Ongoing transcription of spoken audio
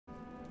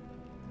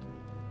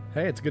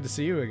Hey, it's good to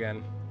see you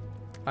again.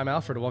 I'm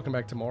Alfred, welcome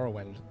back to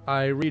Morrowind.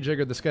 I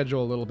rejiggered the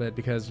schedule a little bit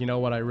because, you know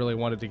what, I really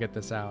wanted to get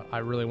this out. I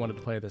really wanted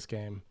to play this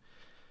game.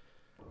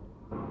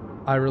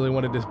 I really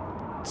wanted to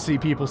see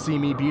people see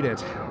me beat it.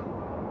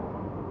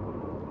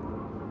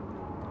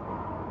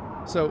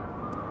 So...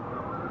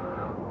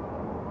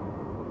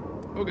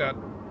 oh god.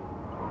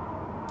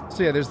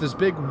 So yeah, there's this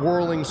big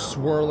whirling,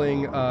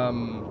 swirling,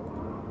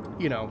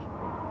 you know,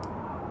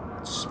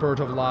 spurt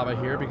of lava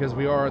here because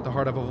we are at the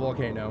heart of a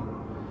volcano.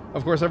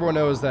 Of course, everyone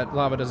knows that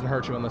lava doesn't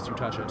hurt you unless you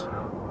touch it.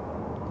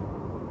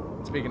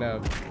 Speaking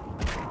of,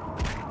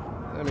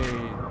 let me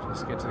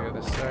just get to the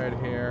other side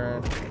here.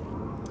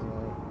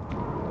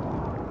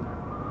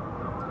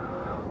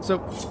 So,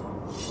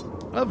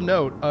 of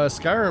note,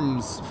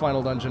 Skyrim's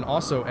final dungeon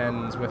also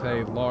ends with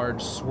a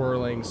large,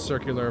 swirling,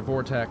 circular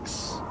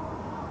vortex.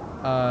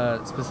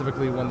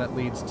 Specifically one that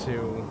leads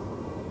to...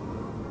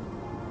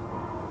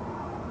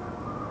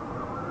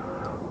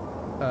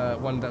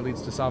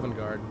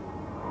 Sovngarde.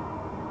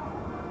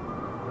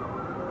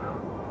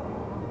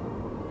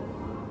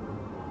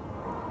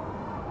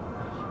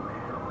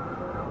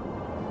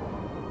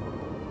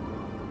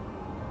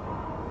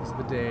 These are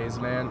the days,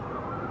 man.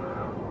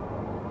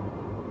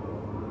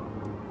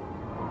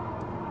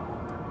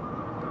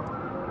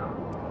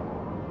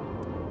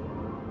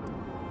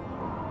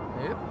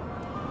 Yep.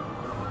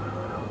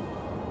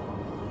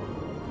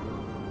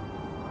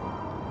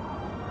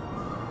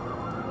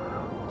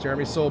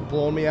 Jeremy's soul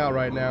blowing me out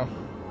right now.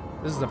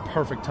 This is the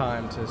perfect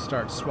time to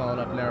start swelling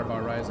up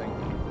Nerevar Rising.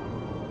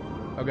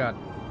 Oh god.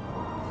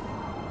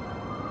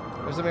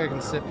 There's something I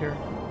can sip here.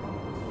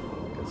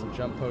 Get some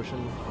jump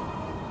potion.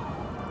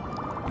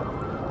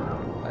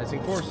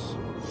 Icing force.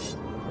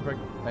 Perfect.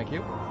 Thank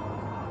you.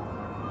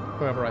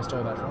 Whoever I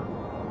stole that from.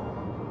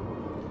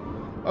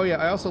 Oh yeah,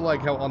 I also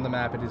like how on the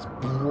map it is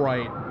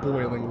bright,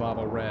 boiling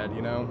lava red,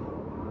 you know?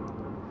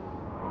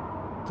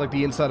 It's like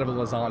the inside of a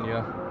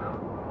lasagna.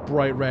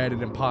 Bright red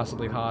and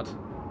impossibly hot.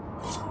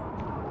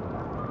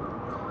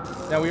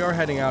 Now we are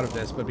heading out of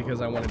this, but because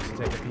I wanted to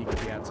take a peek at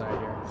the outside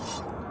here.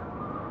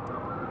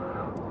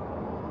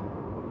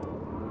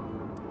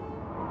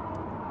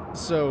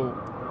 So,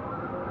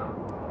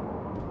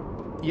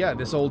 yeah,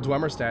 this old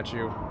Dwemer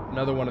statue,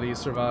 another one of these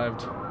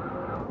survived.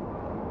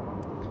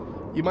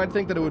 You might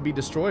think that it would be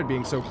destroyed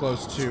being so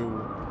close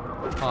to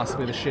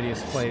possibly the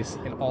shittiest place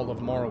in all of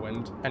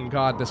Morrowind. And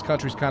god, this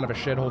country's kind of a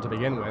shithole to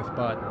begin with,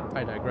 but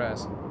I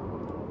digress.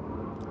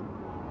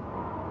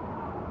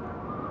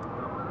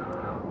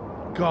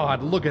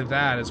 God, look at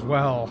that as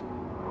well.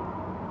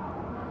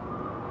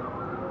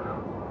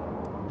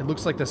 It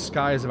looks like the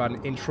sky is about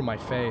an inch from my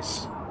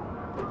face.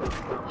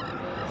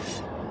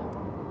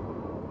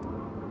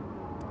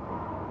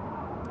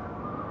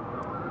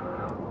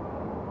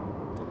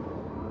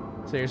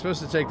 So you're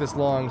supposed to take this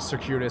long,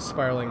 circuitous,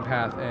 spiraling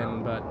path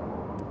in, but...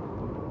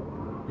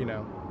 you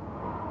know.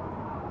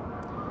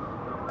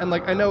 And,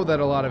 like, I know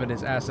that a lot of it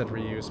is asset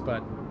reuse,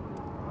 but...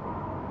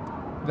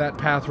 that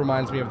path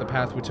reminds me of the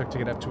path we took to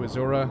get up to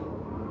Azura.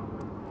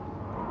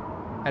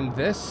 And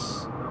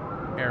this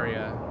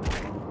area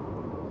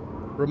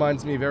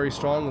reminds me very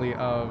strongly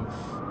of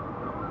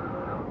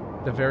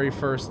the very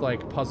first,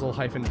 like,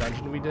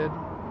 puzzle-dungeon we did.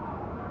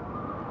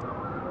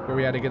 Where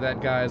we had to get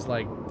that guy's,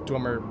 like,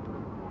 Dwemer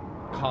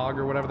cog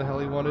or whatever the hell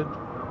he wanted.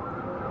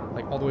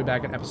 Like, all the way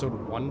back in episode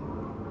 1.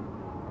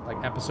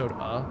 Like, episode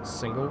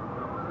single.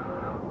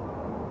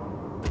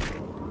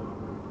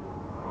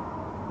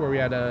 Where we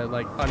had to,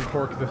 like,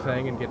 uncork the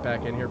thing and get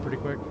back in here pretty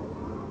quick.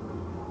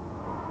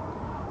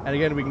 And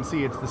again, we can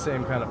see it's the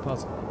same kind of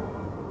puzzle.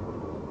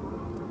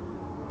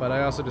 But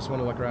I also just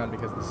want to look around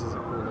because this is a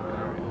cool looking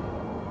area.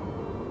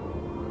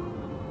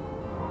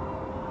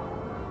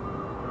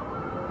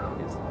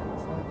 Is that?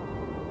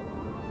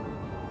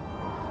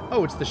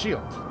 Oh, it's the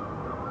shield.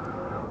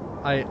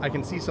 I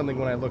can see something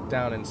when I look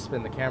down and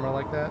spin the camera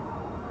like that.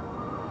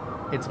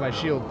 It's my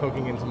shield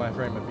poking into my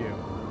frame of view.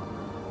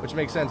 Which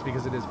makes sense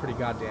because it is pretty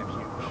goddamn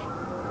huge.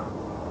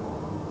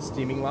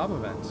 Steaming lava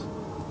vent.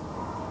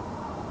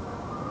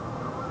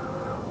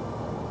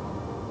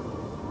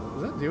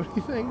 Does that do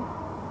anything?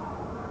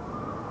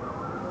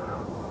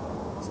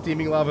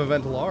 Steaming lava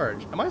vent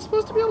large. Am I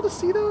supposed to be able to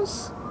see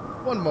those?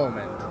 One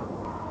moment.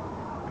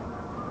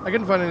 I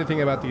couldn't find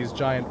anything about these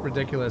giant,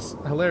 ridiculous,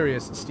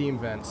 hilarious steam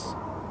vents.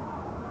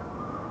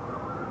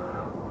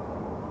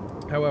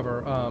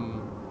 However,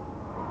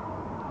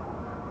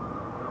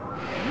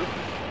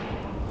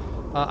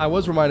 I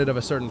was reminded of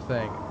a certain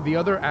thing. The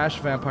other ash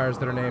vampires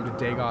that are named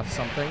Dagoth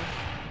something.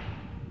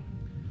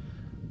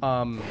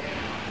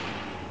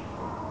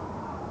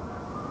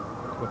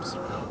 Whoops.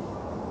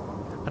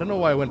 I don't know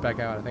why I went back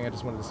out. I think I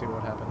just wanted to see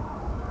what happened.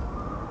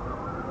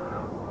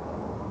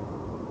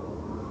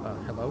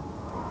 Hello?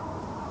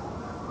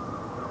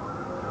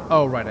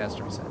 Oh, right, it has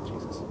to reset.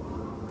 Jesus.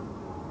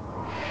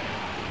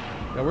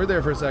 Yeah, we're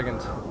there for a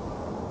second.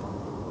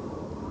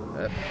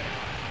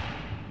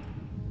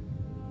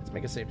 Let's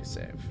make a safety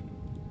save.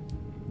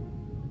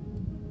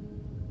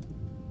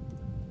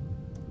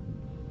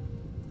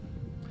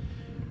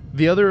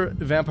 The other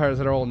vampires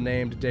that are all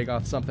named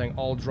Dagoth something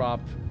all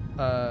drop...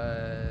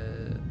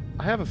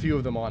 I have a few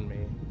of them on me.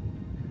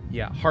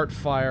 Yeah, Heart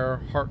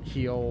Fire, Heart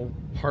Heal,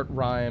 Heart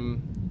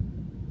Rhyme.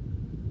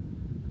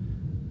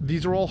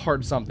 These are all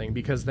heart something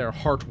because they're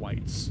heart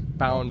whites,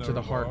 bound to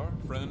the heart.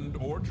 Friend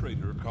or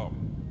traitor,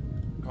 come.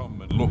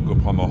 Come and look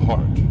upon the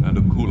heart and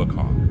a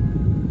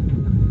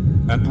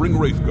Kulakan. And bring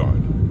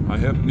Wraithguard. I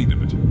have need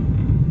of it.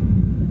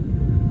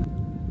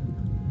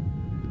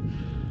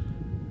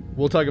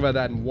 We'll talk about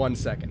that in 1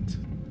 second.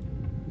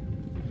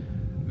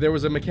 There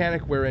was a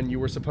mechanic wherein you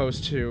were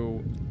supposed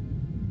to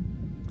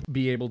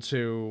be able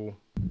to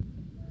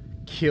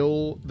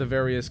kill the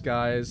various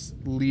guys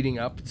leading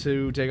up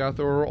to Dagoth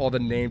Ur, all the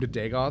named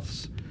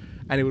Dagoths,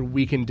 and it would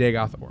weaken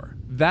Dagoth Ur.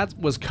 That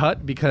was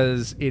cut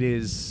because it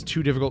is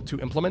too difficult to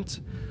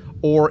implement,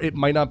 or it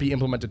might not be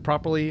implemented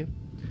properly.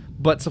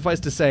 But suffice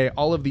to say,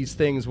 all of these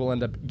things will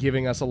end up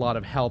giving us a lot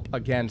of help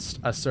against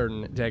a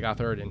certain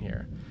Dagoth Ur in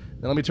here.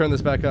 Now let me turn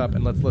this back up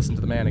and let's listen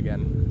to the man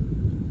again.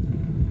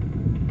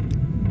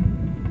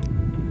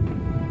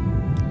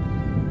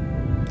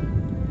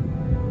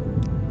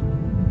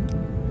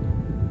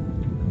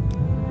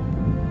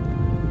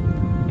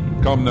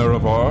 Come,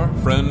 Nerevar,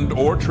 friend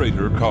or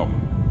traitor,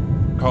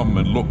 come. Come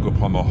and look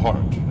upon the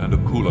heart and a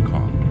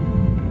Kulakan.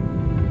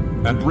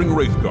 And bring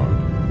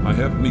Wraithguard. I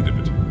have need of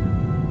it.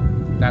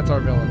 That's our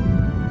villain.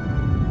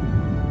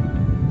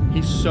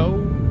 He's so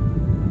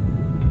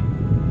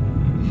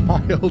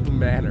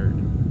mild-mannered.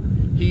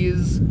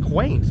 He's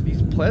quaint.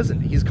 He's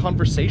pleasant. He's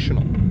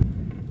conversational.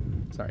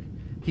 Sorry.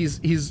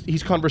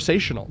 He's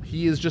conversational.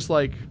 He is just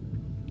like,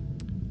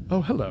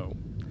 oh, hello.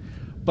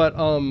 But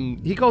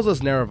he calls us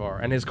Nerevar,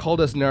 and has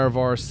called us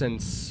Nerevar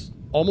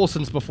almost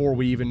since before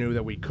we even knew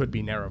that we could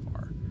be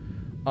Nerevar.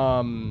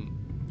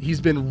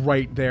 He's been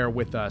right there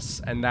with us,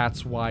 and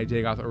that's why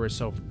Dagoth Ur is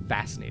so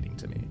fascinating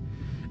to me.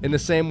 In the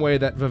same way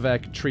that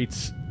Vivek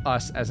treats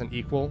us as an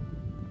equal,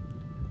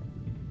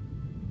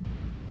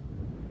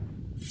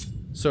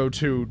 so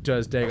too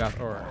does Dagoth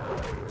Ur.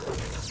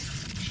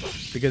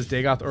 Because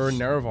Dagoth Ur and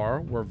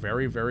Nerevar were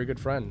very, very good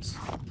friends.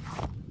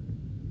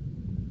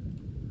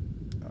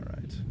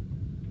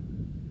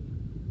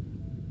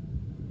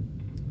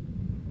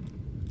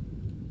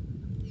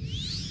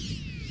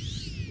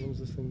 What does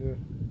this thing do?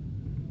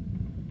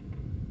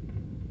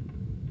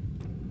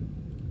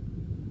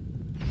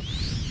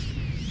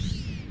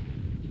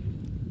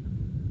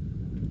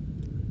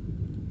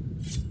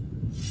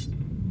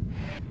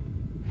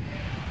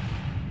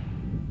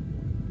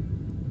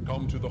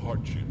 Come to the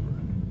Heart Chamber.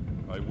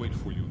 I wait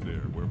for you there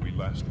where we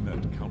last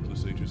met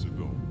countless ages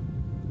ago.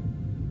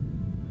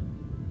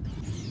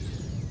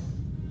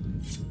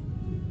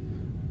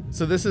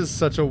 So this is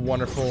such a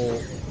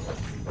wonderful...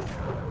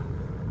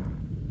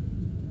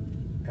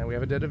 And we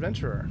have a dead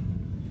adventurer.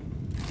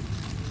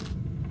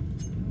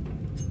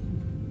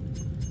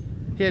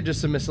 He had just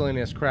some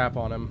miscellaneous crap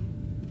on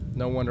him.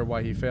 No wonder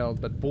why he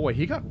failed, but boy,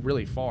 he got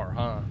really far,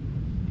 huh?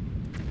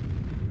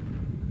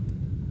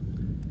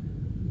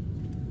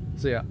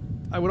 So yeah,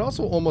 I would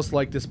also almost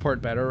like this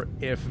part better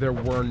if there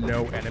were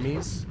no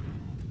enemies.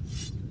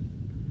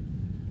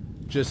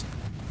 Just,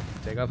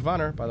 Dagoth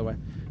Ur, by the way.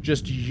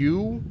 Just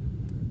you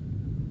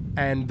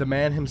and the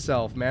man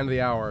himself, man of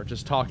the hour,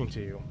 just talking to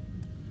you.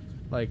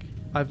 Like,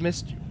 I've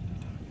missed you.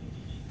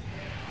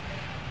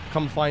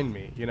 Come find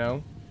me, you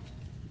know?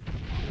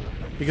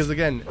 Because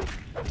again,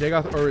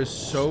 Dagoth Ur is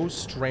so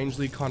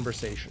strangely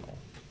conversational.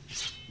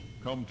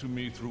 Come to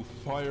me through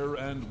fire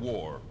and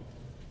war.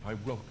 I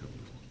welcome.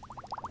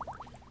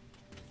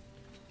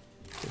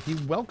 He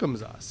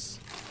welcomes us.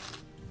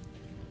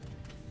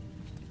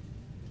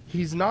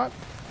 He's not...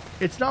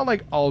 It's not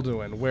like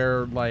Alduin,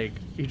 where, like,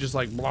 he just,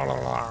 like, blah, blah,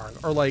 blah,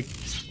 or, like,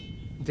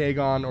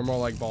 Dagon, or more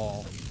like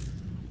Baal.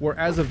 Where,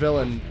 as a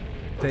villain,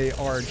 they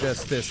are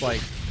just this,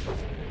 like,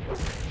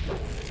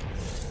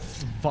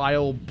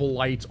 vile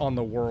blight on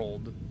the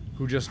world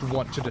who just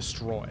want to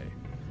destroy.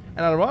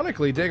 And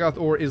ironically, Dagoth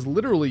Ur is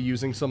literally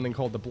using something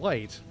called the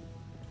Blight.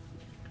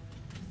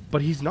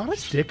 But he's not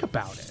a dick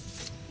about it.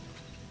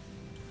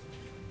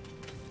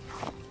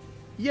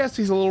 Yes,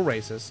 he's a little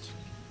racist.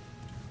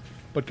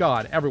 But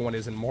God, everyone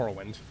is in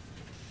Morrowind.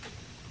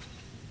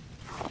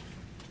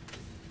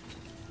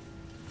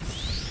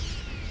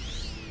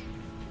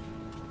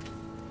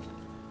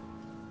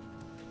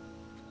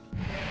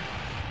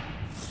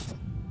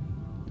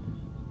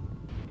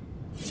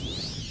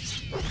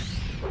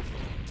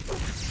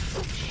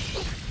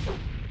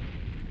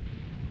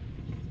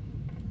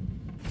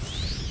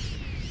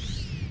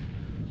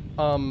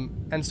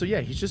 And so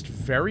yeah, he's just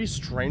very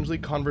strangely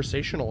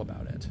conversational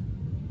about it.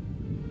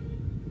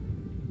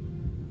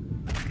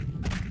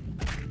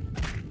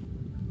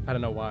 I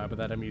don't know why, but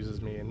that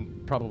amuses me,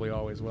 and probably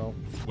always will.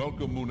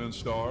 Welcome, Moon and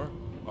Star.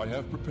 I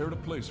have prepared a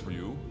place for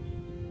you.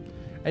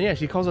 And yeah,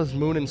 she calls us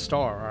Moon and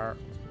Star,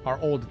 our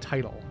old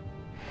title.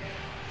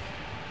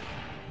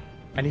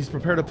 And he's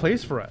prepared a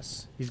place for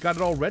us. He's got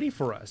it all ready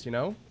for us, you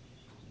know?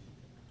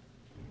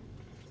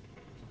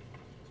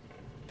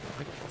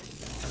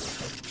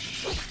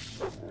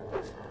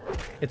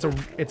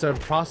 It's a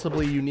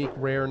possibly unique,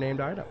 rare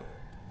named item.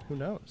 Who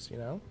knows, you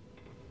know?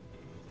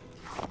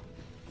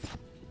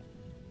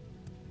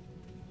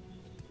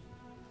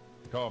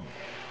 Come,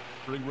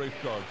 bring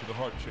Wraithguard to the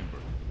Heart Chamber.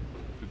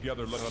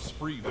 Together let us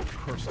free the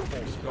cursed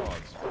false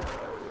gods.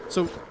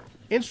 So,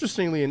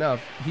 interestingly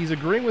enough, he's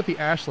agreeing with the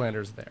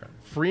Ashlanders there.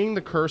 Freeing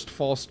the cursed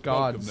false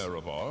gods.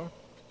 Welcome, Nerevar.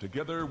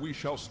 Together we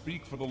shall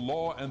speak for the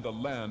law and the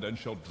land and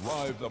shall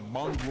drive the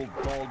mongrel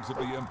dogs of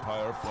the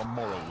Empire from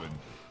Morrowind.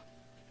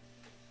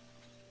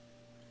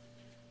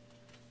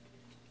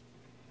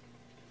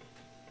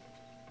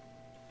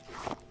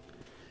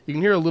 You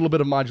can hear a little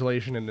bit of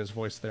modulation in his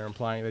voice there,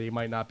 implying that he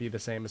might not be the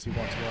same as he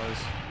once was.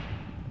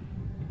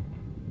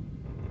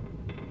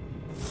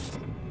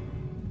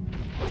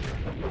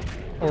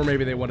 Or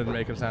maybe they wanted to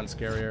make him sound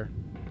scarier.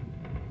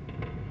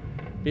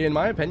 But in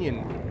my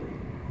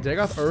opinion,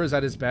 Dagoth Ur is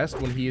at his best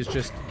when he is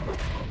just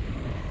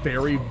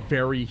very,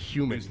 very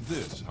human. Is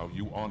this how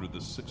you honor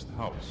the sixth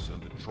house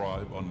and the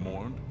tribe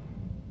unmourned?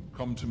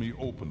 Come to me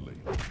openly,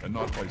 and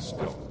not by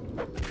stealth.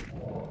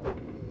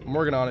 I'm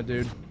working on it,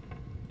 dude.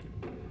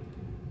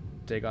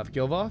 Dagoth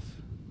Gilvoth?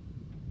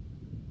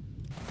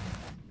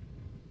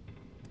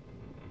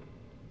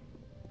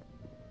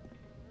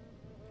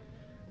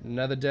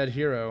 Another dead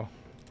hero.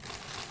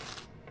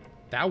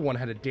 That one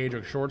had a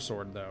Daedric short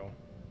sword, though.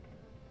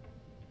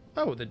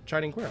 Oh, the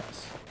Shining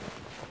Cuirass.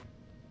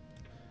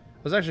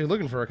 I was actually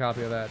looking for a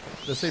copy of that.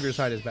 The Savior's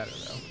Hide is better,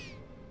 though.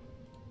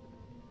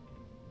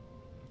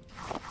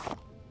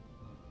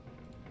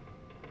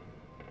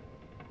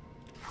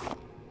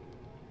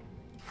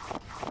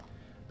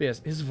 But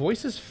yes, his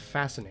voice is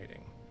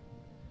fascinating.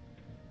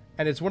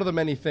 And it's one of the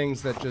many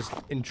things that just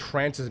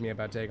entrances me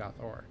about Dagoth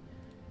Ur.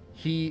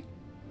 He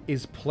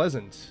is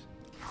pleasant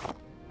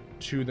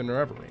to the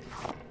Nerevarine.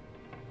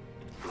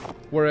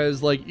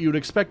 Whereas, like, you'd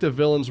expect a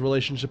villain's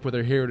relationship with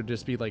their hero to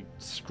just be, like,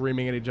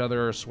 screaming at each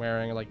other or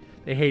swearing, like,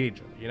 they hate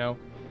each other, you know?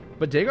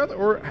 But Dagoth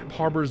Ur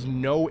harbors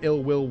no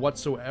ill will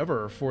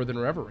whatsoever for the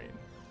Nerevarine.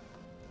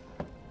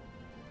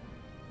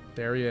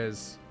 There he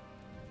is.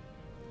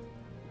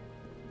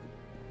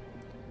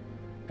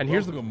 And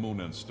here's the Welcome,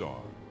 Moon and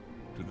Star,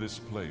 to this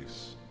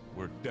place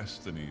where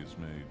destiny is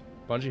made.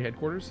 Bungie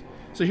headquarters.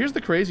 So here's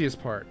the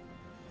craziest part.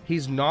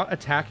 He's not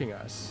attacking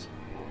us.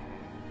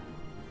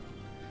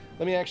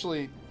 Let me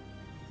actually...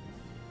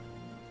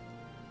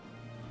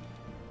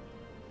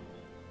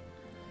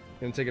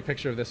 I'm gonna take a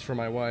picture of this for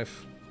my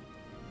wife.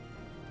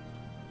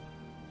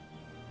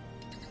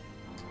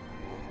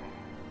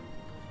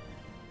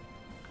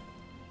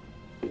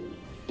 And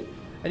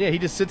yeah, he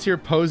just sits here,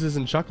 poses,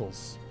 and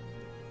chuckles.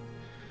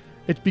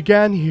 It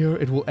began here,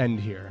 it will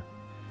end here.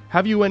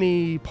 Have you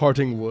any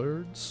parting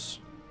words?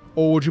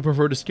 Or would you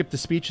prefer to skip the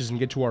speeches and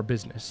get to our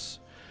business?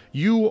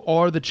 You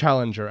are the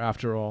challenger,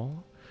 after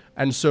all,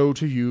 and so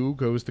to you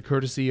goes the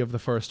courtesy of the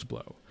first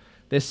blow.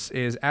 This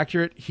is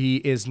accurate. He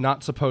is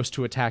not supposed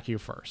to attack you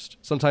first.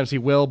 Sometimes he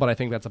will, but I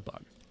think that's a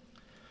bug.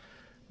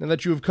 Now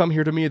that you have come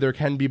here to me, there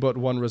can be but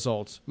one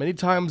result. Many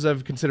times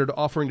I've considered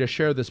offering to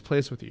share this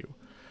place with you.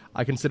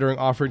 I considering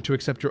offering to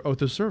accept your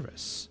oath of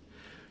service.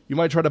 You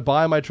might try to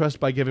buy my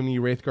trust by giving me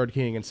Wraithguard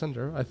King and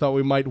Cinder. I thought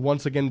we might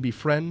once again be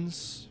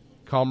friends,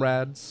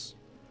 comrades,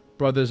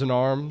 brothers in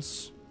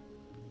arms,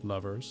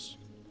 lovers.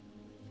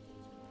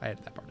 I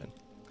added that part in.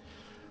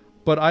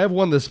 But I have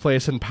won this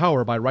place in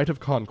power by right of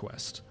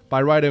conquest,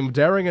 by right of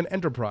daring and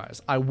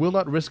enterprise. I will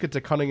not risk it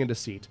to cunning and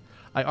deceit.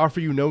 I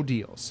offer you no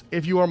deals.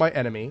 If you are my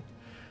enemy,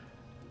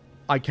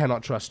 I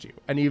cannot trust you.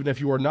 And even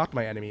if you are not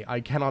my enemy,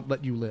 I cannot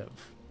let you live.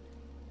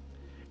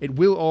 It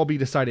will all be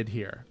decided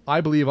here. I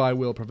believe I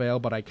will prevail,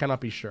 but I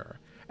cannot be sure.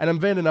 And I'm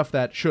vain enough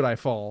that, should I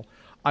fall,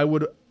 I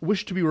would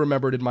wish to be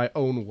remembered in my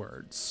own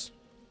words.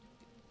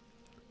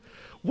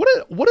 What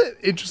an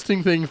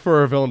interesting thing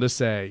for a villain to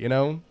say, you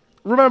know?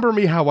 Remember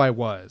me how I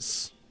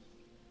was.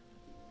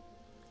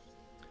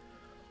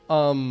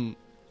 So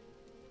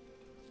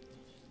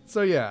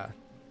yeah.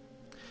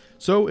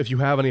 So if you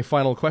have any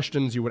final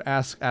questions you would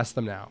ask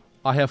them now.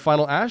 I have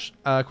final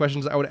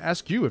questions I would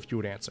ask you if you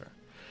would answer.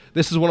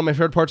 This is one of my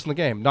favorite parts in the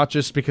game, not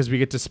just because we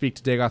get to speak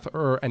to Dagoth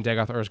Ur, and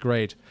Dagoth Ur is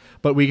great,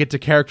 but we get to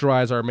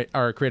characterize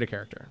our create a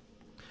character.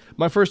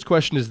 My first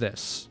question is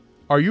this.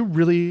 Are you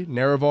really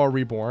Nerevar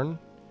Reborn?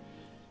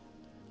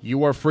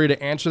 You are free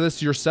to answer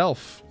this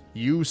yourself.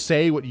 You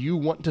say what you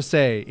want to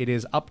say. It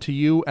is up to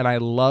you, and I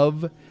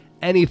love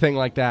anything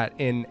like that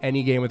in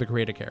any game with a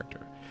create a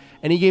character.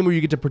 Any game where you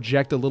get to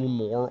project a little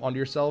more onto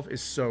yourself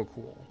is so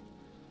cool.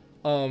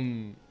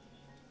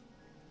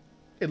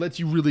 It lets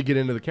you really get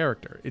into the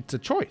character. It's a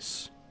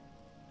choice.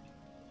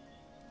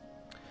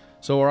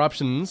 So our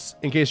options,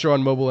 in case you're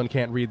on mobile and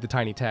can't read the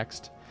tiny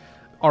text,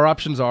 our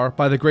options are,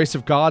 by the grace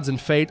of gods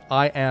and fate,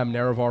 I am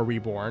Nerevar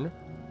Reborn.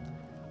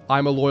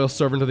 I'm a loyal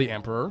servant of the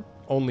Emperor.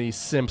 Only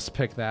simps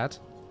pick that.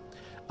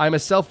 I'm a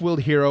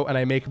self-willed hero and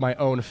I make my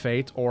own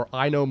fate, or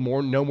I know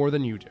more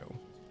than you do.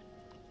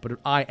 But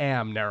I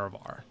am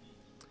Nerevar.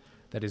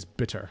 That is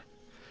bitter.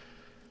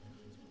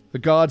 The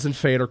gods and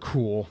fate are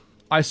cool.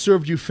 I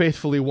served you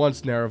faithfully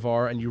once,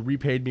 Nerevar, and you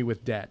repaid me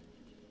with debt.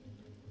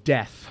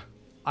 Death.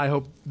 I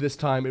hope this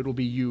time it will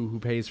be you who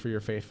pays for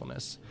your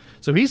faithfulness.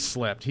 So he's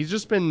slipped. He's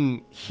just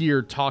been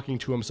here talking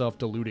to himself,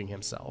 deluding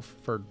himself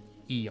for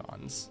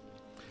eons.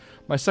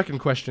 My second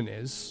question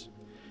is,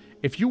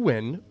 if you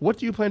win, what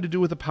do you plan to do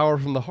with the power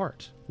from the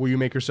heart? Will you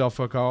make yourself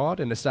a god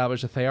and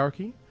establish a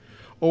thearchy?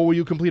 Or will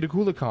you complete a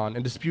Kulakan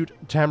and dispute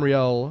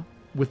Tamriel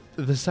with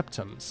the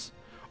Septums?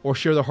 Or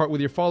share the heart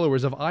with your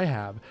followers of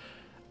Ihab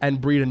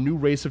and breed a new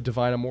race of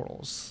divine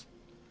immortals?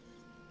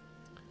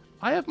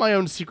 I have my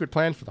own secret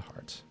plan for the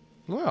heart.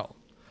 Well,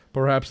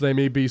 perhaps there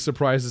may be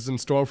surprises in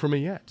store for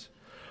me yet.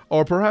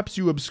 Or perhaps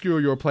you obscure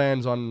your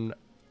plans on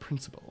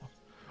principle.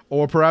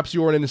 Or perhaps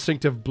you are an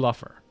instinctive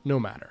bluffer. No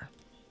matter.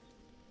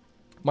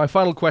 My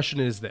final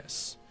question is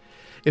this.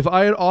 If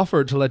I had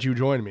offered to let you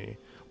join me,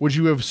 would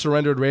you have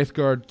surrendered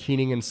Wraithguard,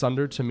 Keening, and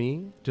Sunder to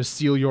me to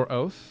seal your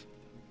oath?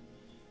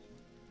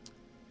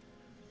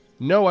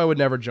 No, I would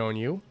never join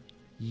you.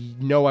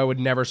 No, I would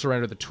never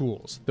surrender the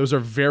tools. Those are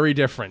very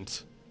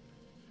different.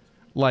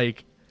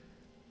 Like,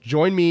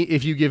 join me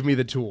if you give me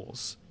the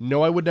tools.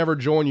 No, I would never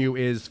join you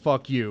is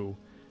fuck you.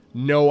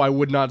 No, I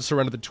would not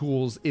surrender the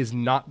tools is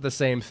not the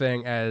same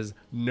thing as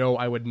no,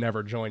 I would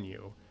never join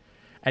you.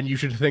 And you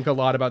should think a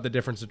lot about the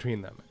difference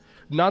between them.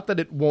 Not that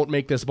it won't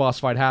make this boss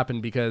fight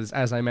happen because,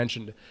 as I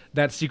mentioned,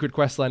 that secret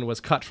questline was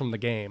cut from the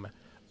game.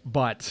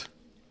 But...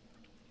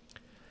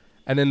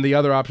 And then the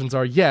other options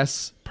are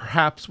yes,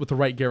 perhaps with the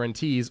right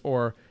guarantees,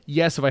 or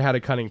yes, if I had a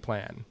cunning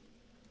plan.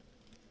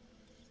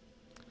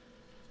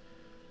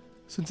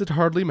 Since it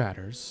hardly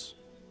matters,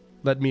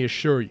 let me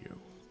assure you,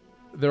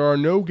 there are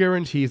no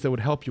guarantees that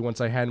would help you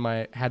once I had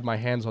my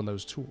hands on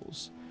those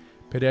tools.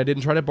 Pity I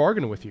didn't try to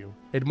bargain with you.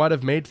 It might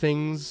have made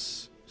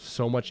things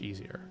so much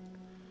easier.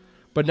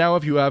 But now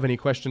if you have any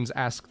questions,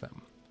 ask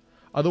them.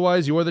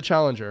 Otherwise, you are the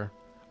challenger.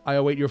 I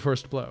await your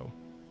first blow.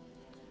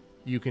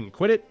 You can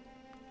quit it,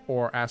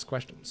 or ask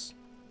questions.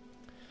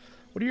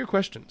 What are your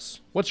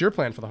questions? What's your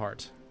plan for the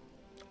heart?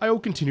 I will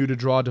continue to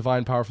draw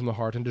divine power from the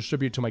heart and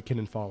distribute to my kin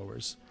and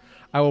followers.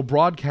 I will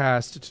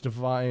broadcast to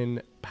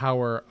divine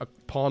power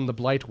upon the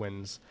blight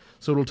winds,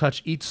 so it will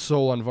touch each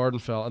soul on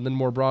Vardenfell, and then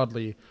more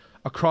broadly,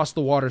 across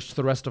the waters to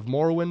the rest of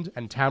Morrowind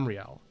and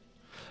Tamriel.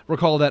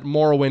 Recall that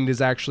Morrowind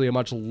is actually a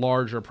much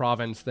larger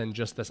province than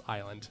just this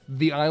island.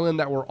 The island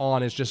that we're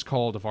on is just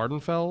called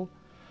Vardenfell,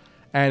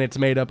 and it's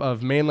made up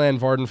of mainland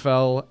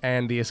Vardenfell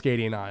and the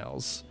Ascadian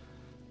Isles,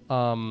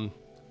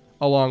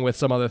 along with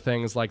some other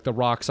things like the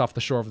rocks off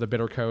the shore of the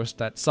Bitter Coast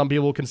that some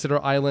people consider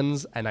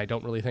islands, and I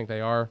don't really think they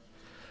are.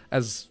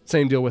 As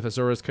same deal with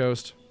Azura's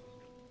Coast.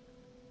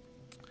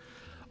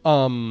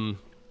 And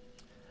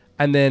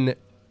then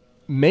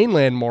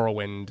mainland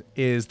Morrowind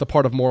is the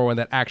part of Morrowind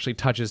that actually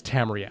touches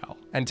Tamriel.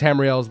 And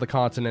Tamriel is the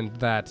continent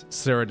that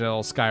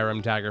Cyrodiil,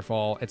 Skyrim,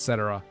 Daggerfall,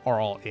 etc. are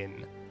all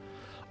in.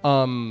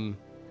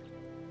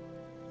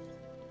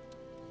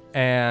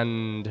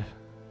 And...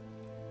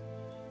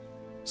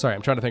 Sorry,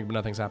 I'm trying to think, but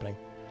nothing's happening.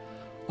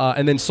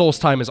 And then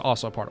Solstheim is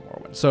also a part of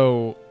Morrowind.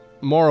 So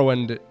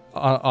Morrowind,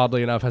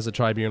 oddly enough, has a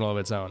tribunal of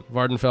its own.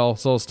 Vardenfell,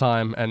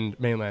 Solstheim, and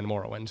mainland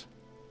Morrowind.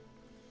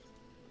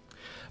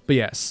 But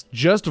yes,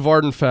 just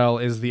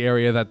Vardenfell is the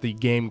area that the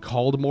game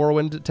called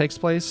Morrowind takes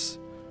place.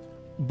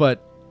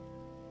 But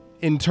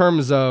in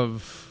terms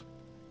of,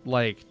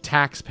 like,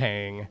 tax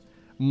paying,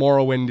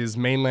 Morrowind is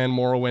mainland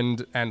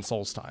Morrowind and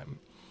Solstheim.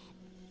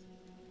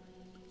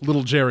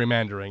 Little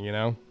gerrymandering, you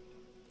know?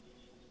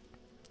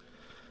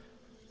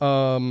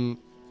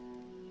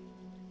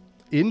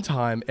 In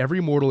time, every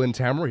mortal in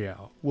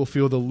Tamriel will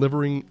feel the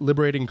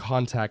liberating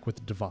contact with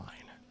the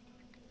divine.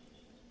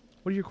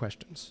 What are your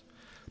questions?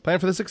 Plan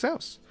for the 6th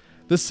house.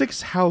 The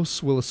 6th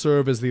house will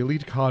serve as the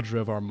elite cadre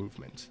of our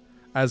movement,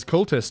 as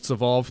cultists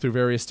evolve through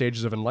various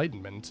stages of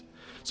enlightenment.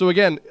 So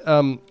again,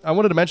 I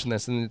wanted to mention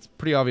this, and it's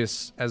pretty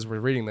obvious as we're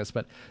reading this,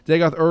 but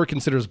Dagoth Ur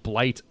considers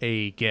blight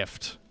a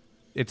gift.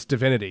 It's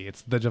divinity.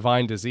 It's the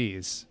divine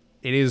disease.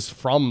 It is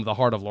from the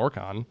heart of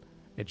Lorkhan.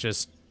 It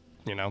just,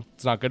 you know,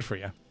 it's not good for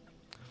you.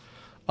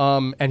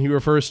 And he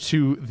refers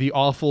to the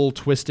awful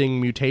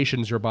twisting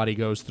mutations your body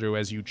goes through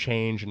as you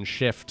change and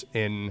shift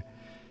in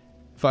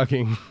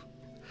fucking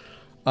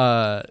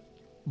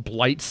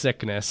blight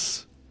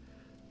sickness.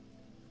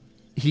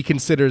 He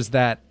considers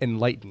that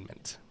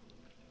enlightenment.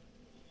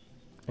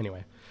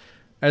 Anyway,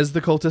 as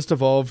the cultists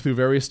evolve through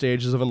various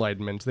stages of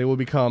enlightenment, they will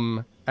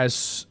become,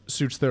 as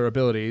suits their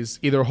abilities,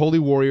 either holy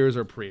warriors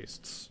or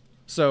priests.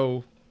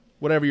 So,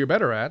 whatever you're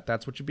better at,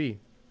 that's what you be.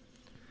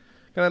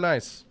 Kind of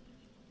nice.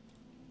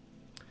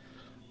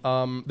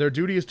 Their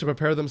duty is to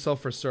prepare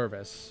themselves for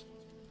service.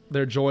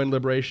 Their joy and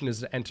liberation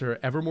is to enter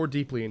ever more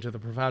deeply into the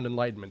profound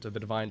enlightenment of the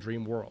divine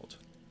dream world.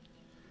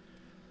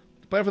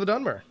 Plan for the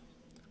Dunmer.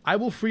 I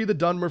will free the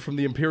Dunmer from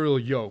the imperial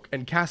yoke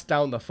and cast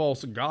down the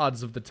false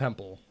gods of the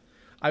temple.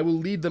 I will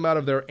lead them out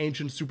of their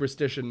ancient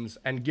superstitions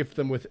and gift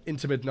them with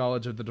intimate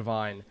knowledge of the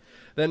divine.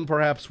 Then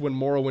perhaps when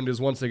Morrowind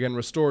is once again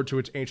restored to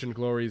its ancient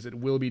glories, it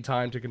will be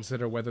time to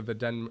consider whether the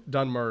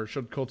Dunmer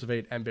should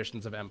cultivate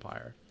ambitions of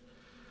empire.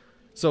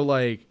 So,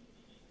 like,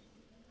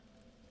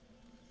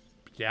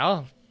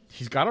 yeah,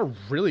 He's got a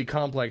really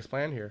complex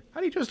plan here. How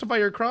do you justify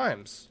your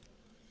crimes?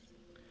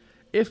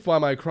 If by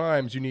my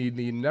crimes you need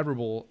the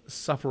inevitable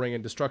suffering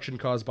and destruction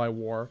caused by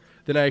war,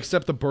 then I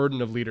accept the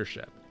burden of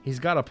leadership. He's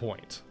got a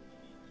point.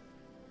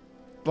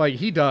 Like,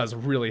 he does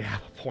really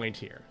have a point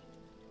here.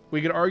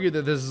 We could argue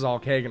that this is all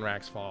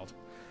Kaganrak's fault.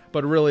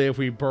 But really, if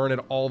we burn it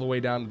all the way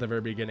down to the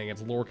very beginning,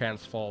 it's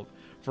Lorkhan's fault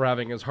for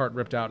having his heart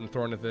ripped out and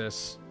thrown at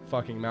this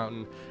fucking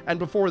mountain. And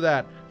before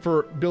that,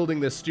 for building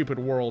this stupid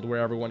world where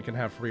everyone can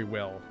have free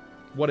will.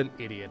 What an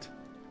idiot.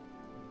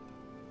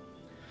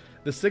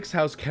 The Sixth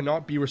House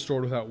cannot be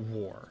restored without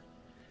war.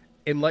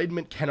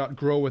 Enlightenment cannot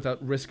grow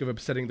without risk of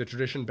upsetting the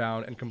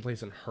tradition-bound and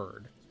complacent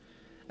herd.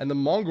 And the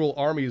mongrel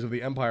armies of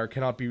the Empire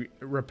cannot be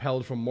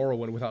repelled from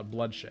Morrowind without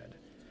bloodshed.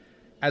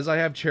 As I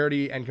have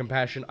charity and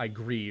compassion, I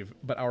grieve,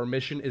 but our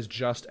mission is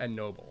just and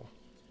noble.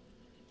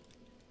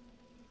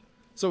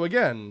 So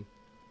again,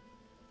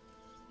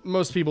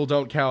 most people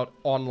don't count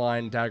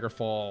online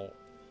Daggerfall,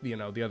 you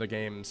know, the other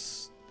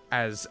games,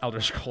 as Elder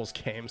Scrolls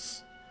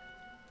games.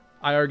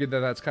 I argued that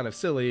that's kind of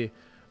silly,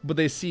 but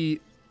they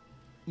see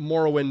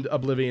Morrowind,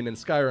 Oblivion, and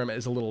Skyrim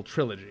as a little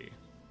trilogy.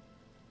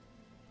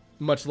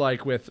 Much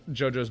like with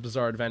JoJo's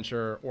Bizarre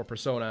Adventure or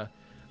Persona,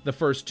 the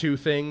first two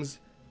things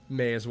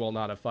may as well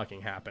not have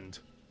fucking happened.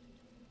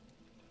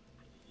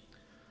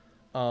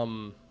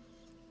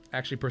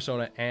 Actually,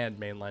 Persona and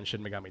mainline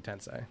Shin Megami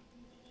Tensei.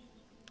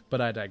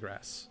 But I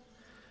digress.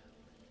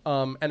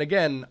 And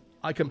again,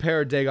 I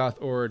compare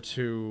Dagoth Ur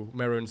to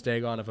Mehrunes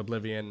Dagon of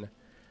Oblivion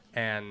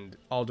and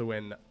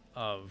Alduin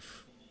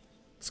of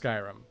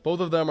Skyrim. Both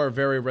of them are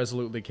very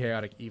resolutely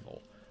chaotic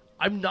evil.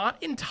 I'm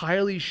not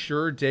entirely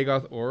sure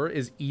Dagoth Ur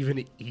is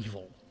even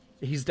evil.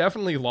 He's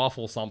definitely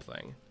lawful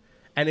something.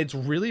 And it's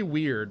really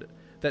weird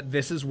that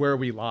this is where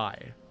we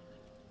lie.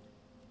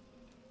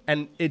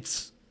 And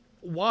it's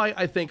why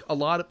I think a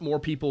lot more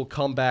people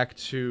come back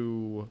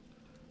to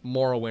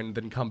Morrowind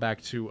than come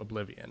back to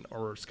Oblivion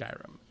or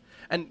Skyrim.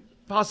 And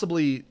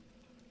possibly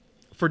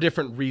for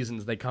different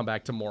reasons they come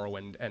back to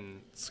Morrowind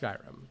and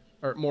Skyrim.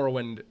 Or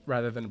Morrowind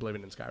rather than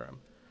Oblivion and Skyrim.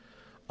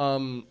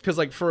 Because,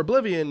 like, for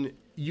Oblivion,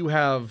 you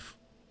have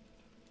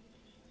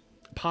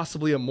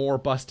possibly a more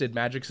busted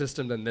magic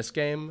system than this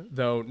game,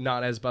 though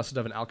not as busted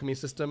of an alchemy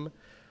system.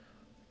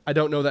 I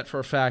don't know that for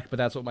a fact, but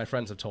that's what my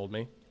friends have told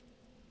me.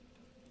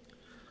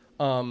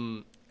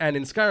 And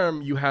in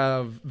Skyrim, you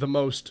have the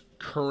most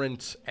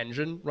current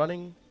engine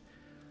running,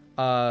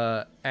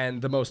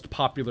 and the most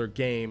popular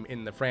game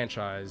in the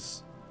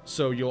franchise,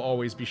 so you'll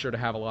always be sure to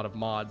have a lot of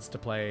mods to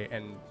play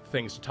and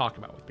things to talk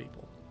about with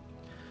people.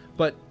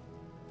 But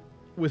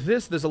with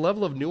this, there's a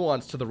level of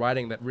nuance to the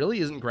writing that really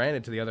isn't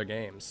granted to the other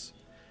games.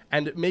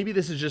 And maybe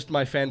this is just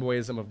my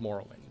fanboyism of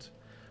Morrowind.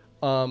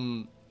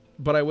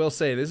 But I will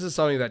say, this is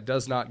something that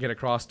does not get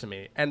across to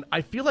me. And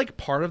I feel like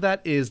part of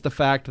that is the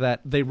fact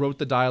that they wrote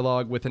the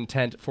dialogue with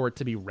intent for it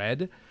to be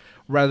read,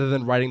 rather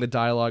than writing the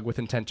dialogue with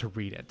intent to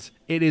read it.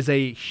 It is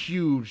a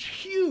huge,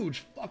 huge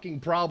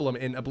fucking problem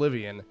in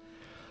Oblivion.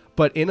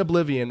 But in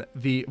Oblivion,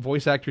 the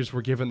voice actors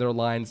were given their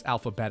lines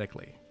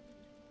alphabetically.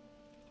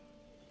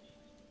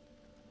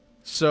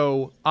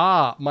 So,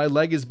 my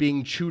leg is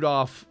being chewed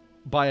off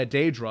by a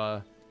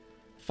Daedra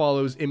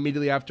follows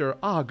immediately after,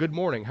 good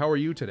morning, how are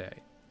you today?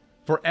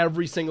 For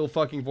every single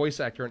fucking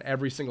voice actor and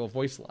every single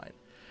voice line.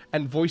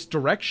 And voice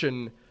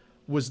direction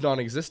was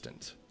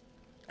non-existent.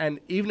 And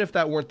even if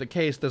that weren't the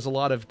case, there's a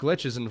lot of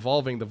glitches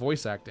involving the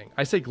voice acting.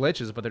 I say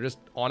glitches, but they're just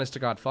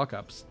honest-to-God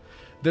fuck-ups.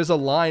 There's a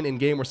line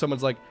in-game where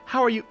someone's like,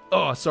 how are you...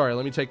 Oh, sorry,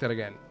 let me take that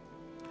again.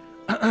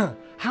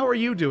 How are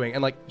you doing?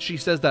 And, like, she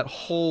says that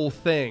whole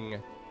thing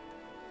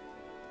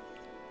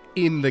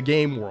in the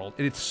game world.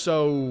 And it's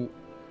so...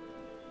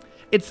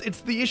 It's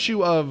the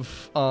issue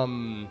of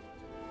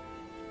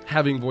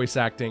having voice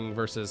acting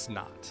versus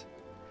not.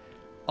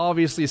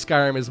 Obviously,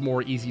 Skyrim is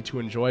more easy to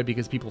enjoy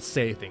because people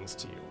say things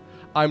to you.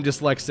 I'm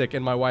dyslexic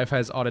and my wife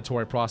has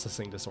auditory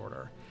processing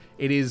disorder.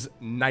 It is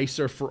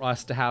nicer for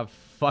us to have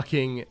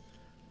fucking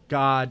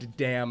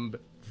goddamn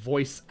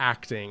voice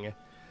acting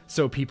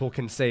so people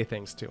can say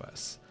things to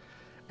us.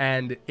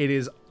 And it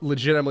is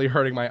legitimately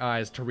hurting my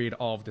eyes to read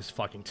all of this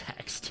fucking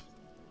text.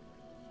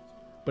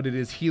 But it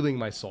is healing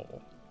my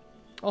soul.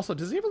 Also,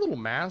 does he have a little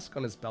mask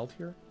on his belt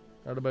here?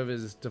 Right above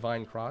his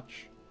divine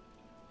crotch?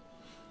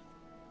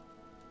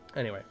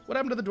 Anyway, what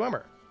happened to the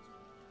Dwemer?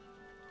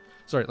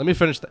 Sorry, let me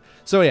finish that.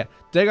 So yeah,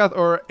 Dagoth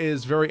Ur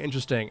is very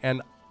interesting,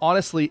 and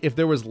honestly, if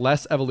there was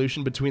less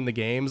evolution between the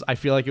games, I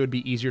feel like it would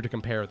be easier to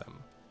compare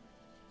them.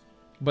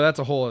 But that's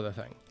a whole other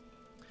thing.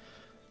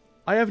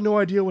 I have no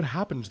idea what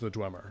happened to the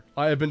Dwemer.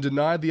 I have been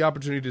denied the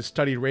opportunity to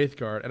study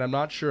Wraithguard, and I'm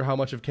not sure how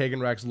much of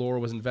Kaganrak's lore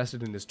was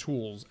invested in his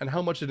tools, and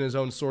how much in his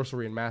own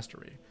sorcery and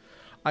mastery.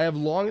 I have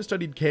long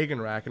studied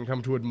Kaganrak and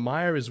come to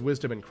admire his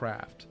wisdom and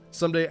craft.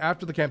 Someday,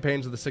 after the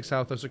campaigns of the Sixth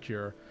House are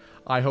secure,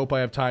 I hope I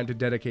have time to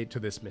dedicate to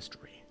this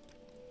mystery.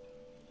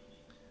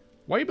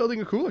 Why are you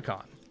building a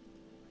Kulakan?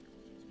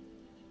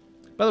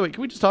 By the way, can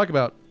we just talk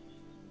about...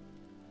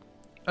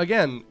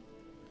 Again,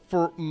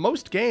 for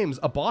most games,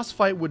 a boss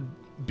fight would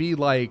be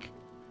like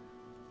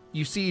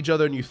you see each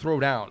other and you throw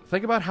down.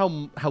 Think about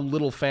how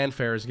little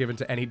fanfare is given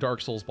to any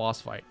Dark Souls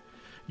boss fight.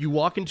 You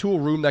walk into a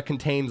room that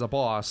contains a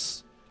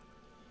boss,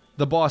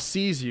 the boss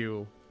sees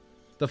you,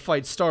 the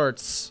fight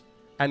starts,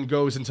 and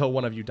goes until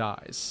one of you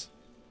dies.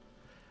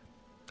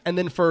 And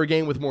then for a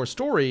game with more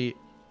story,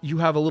 you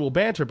have a little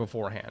banter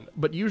beforehand,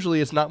 but usually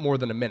it's not more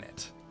than a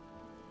minute.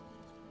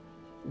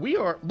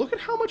 Look at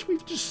how much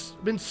we've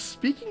just been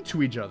speaking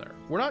to each other.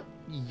 We're not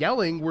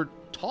yelling, we're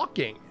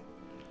talking.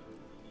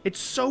 It's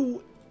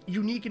so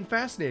unique and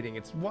fascinating.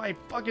 It's why I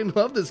fucking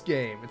love this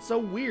game. It's so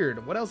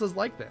weird. What else is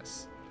like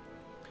this?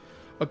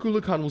 A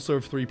Kulakan will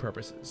serve 3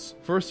 purposes.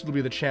 First, it'll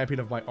be the champion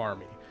of my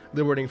army,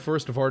 liberating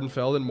first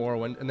Vardenfell and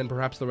Morrowind, and then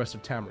perhaps the rest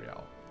of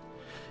Tamriel.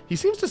 He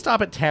seems to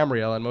stop at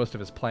Tamriel on most of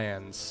his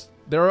plans.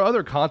 There are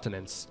other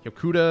continents,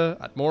 Yokuda,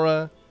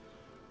 Atmora.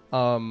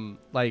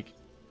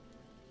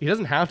 He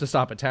doesn't have to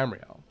stop at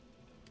Tamriel.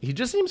 He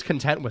just seems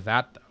content with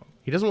that, though.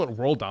 He doesn't want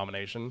world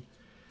domination.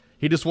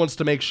 He just wants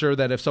to make sure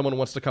that if someone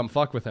wants to come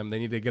fuck with him, they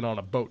need to get on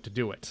a boat to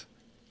do it.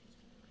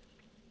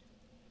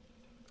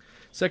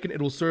 Second,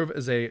 it will serve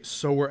as a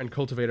sower and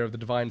cultivator of the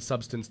divine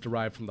substance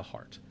derived from the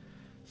heart.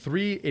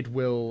 3, it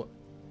will...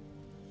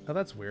 Oh,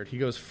 that's weird. He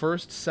goes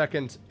first,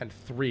 second, and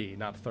 3,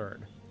 not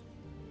third.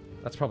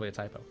 That's probably a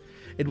typo.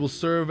 It will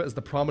serve as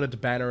the prominent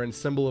banner and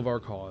symbol of our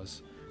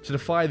cause, to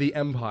defy the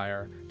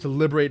Empire, to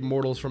liberate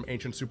mortals from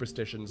ancient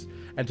superstitions,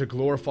 and to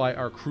glorify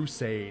our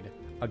crusade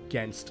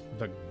against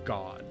the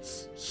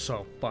gods.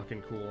 So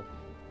fucking cool.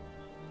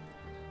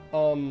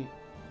 I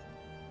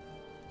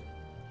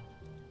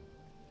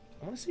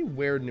want to see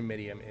where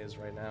Numidium is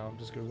right now. I'm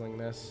just Googling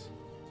this.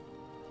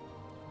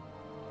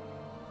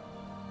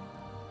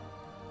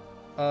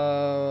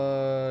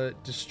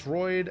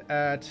 Destroyed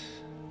at...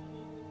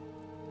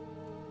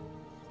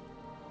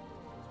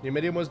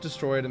 Numidium was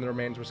destroyed and the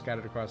remains were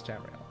scattered across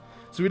Tamriel.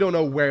 So we don't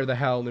know where the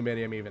hell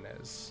Numidium even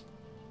is.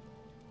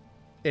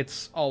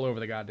 It's all over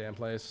the goddamn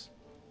place.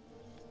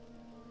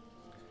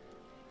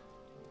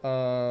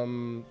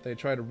 They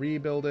try to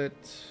rebuild it.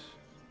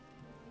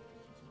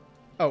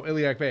 Oh,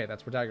 Iliac Bay.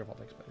 That's where Daggerfall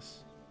takes place.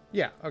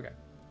 Yeah, okay.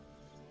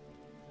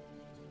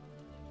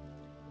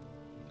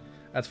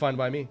 That's fine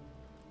by me.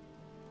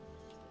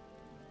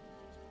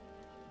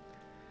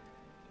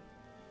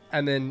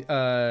 And then,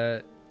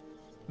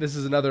 this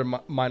is another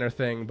minor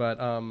thing, but,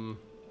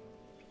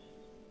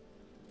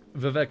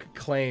 Vivek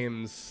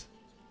claims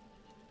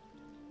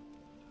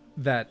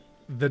that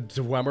the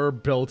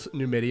Dwemer built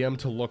Numidium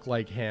to look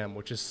like him,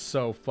 which is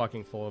so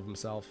fucking full of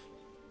himself.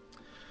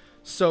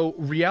 So,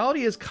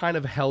 reality is kind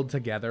of held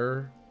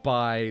together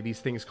by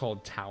these things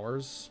called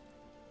towers.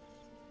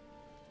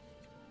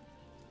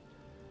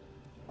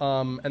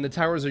 And the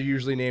towers are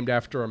usually named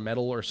after a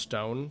metal or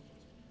stone.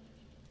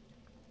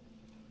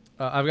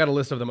 I've got a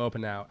list of them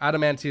open now.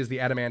 Adamantia is the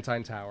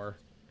Adamantine Tower.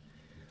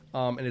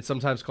 And it's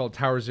sometimes called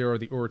Tower 0 or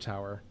the Ur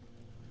Tower.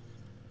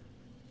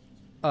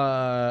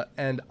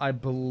 And I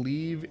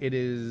believe it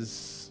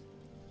is...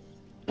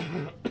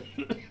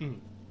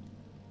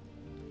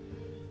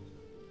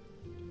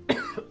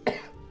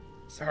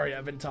 Sorry,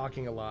 I've been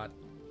talking a lot.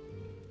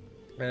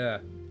 Yeah.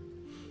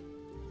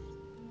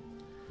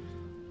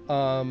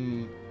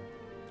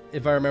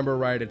 If I remember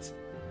right, it's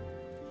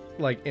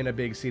like in a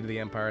big seat of the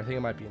Empire. I think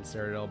it might be in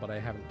Cyrodiil, but I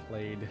haven't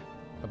played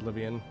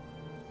Oblivion.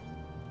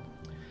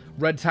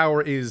 Red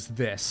Tower is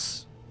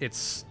this.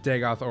 It's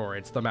Dagoth Ur.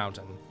 It's the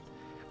mountain.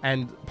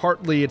 And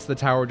partly it's the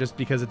tower just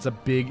because it's a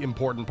big,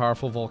 important,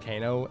 powerful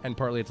volcano, and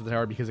partly it's the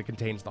tower because it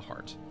contains the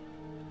heart.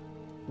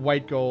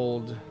 White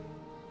Gold...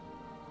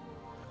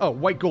 Oh,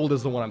 White Gold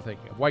is the one I'm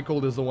thinking of. White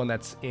Gold is the one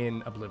that's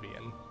in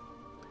Oblivion.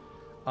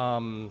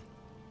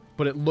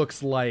 But it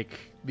looks like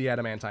the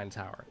Adamantine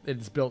Tower.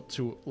 It's built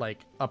to, like,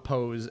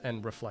 oppose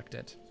and reflect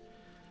it.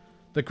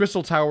 The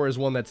Crystal Tower is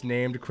one that's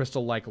named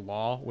Crystal-like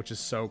Law, which is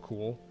so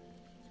cool.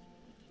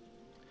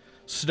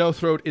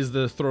 Snowthroat is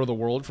the Throat of the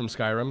World from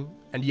Skyrim.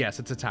 And yes,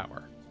 it's a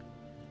tower.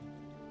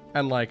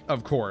 And, like,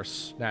 of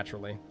course,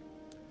 naturally.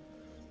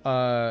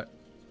 Greensap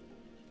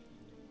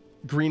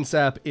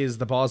is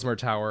the Bosmer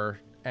Tower,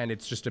 and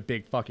it's just a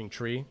big fucking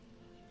tree.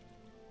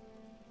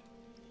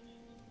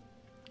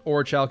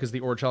 Orichalk is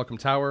the Orichalcum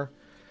Tower.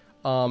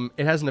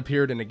 It hasn't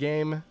appeared in a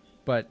game,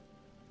 but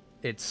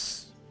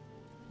it's,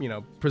 you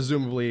know,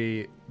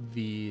 presumably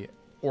the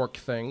orc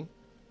thing.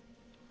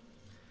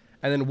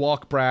 And then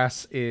Walk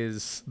Brass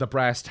is the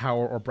Brass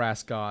Tower or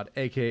Brass God,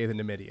 aka the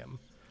Numidium.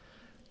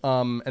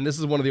 And this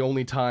is one of the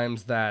only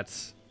times that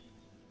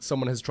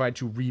someone has tried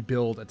to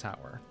rebuild a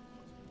tower.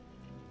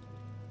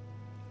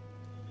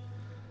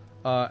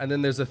 And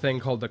then there's a thing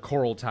called the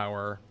Coral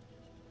Tower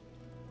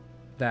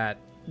that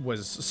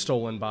was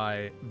stolen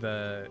by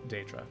the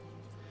Daedra.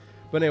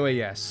 But anyway,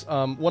 yes.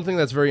 One thing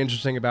that's very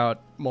interesting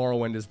about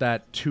Morrowind is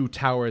that 2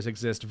 towers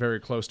exist very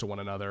close to one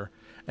another,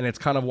 and it's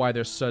kind of why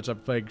there's such a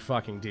big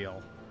fucking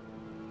deal.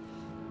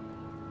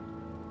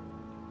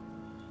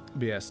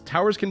 But yes,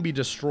 towers can be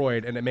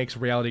destroyed, and it makes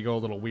reality go a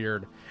little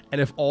weird.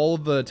 And if all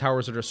of the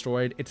towers are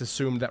destroyed, it's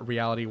assumed that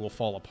reality will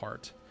fall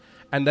apart.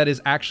 And that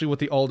is actually what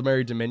the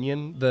Aldmeri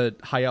Dominion, the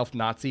High Elf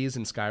Nazis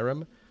in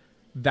Skyrim,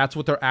 That's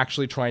what they're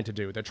actually trying to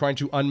do. They're trying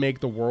to unmake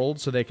the world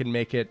so they can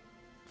make it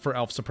for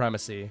elf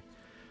supremacy,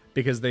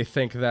 because they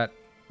think that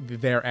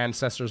their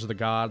ancestors are the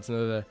gods and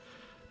they're the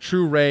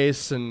true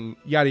race and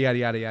yada yada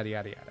yada yada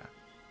yada yada.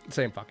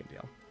 Same fucking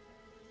deal.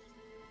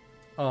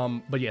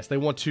 But yes, they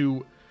want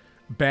to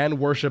ban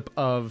worship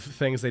of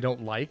things they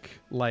don't like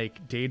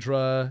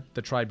Daedra,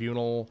 the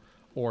Tribunal,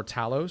 or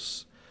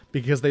Talos,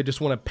 because they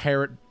just want to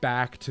pair it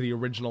back to the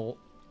original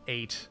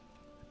 8,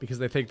 because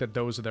they think that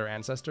those are their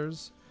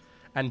ancestors,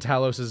 and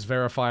Talos is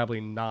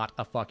verifiably not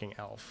a fucking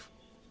elf.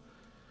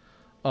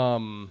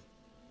 And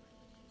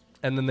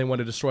then they want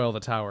to destroy all the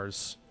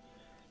towers.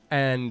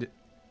 And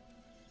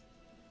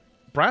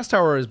Brass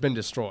Tower has been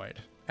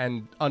destroyed,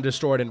 and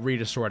undestroyed and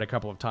redestroyed a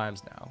couple of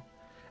times now.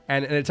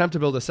 And an attempt to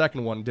build a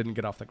second one didn't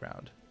get off the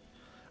ground.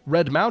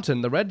 Red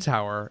Mountain, the Red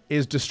Tower,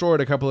 is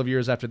destroyed a couple of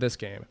years after this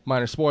game.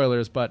 Minor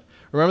spoilers, but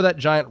remember that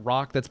giant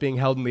rock that's being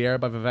held in the air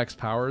by Vivek's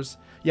powers?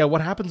 Yeah,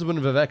 what happens when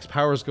Vivek's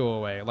powers go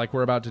away, like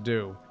we're about to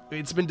do?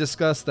 It's been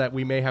discussed that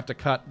we may have to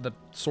cut the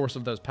source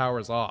of those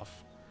powers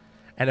off.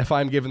 And if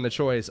I'm given the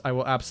choice, I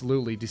will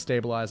absolutely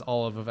destabilize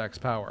all of Vivek's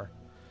power.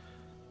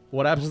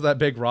 What happens to that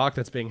big rock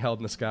that's being held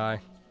in the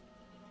sky?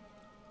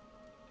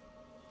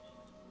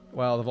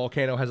 Well, the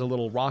volcano has a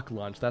little rock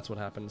lunch. That's what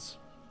happens.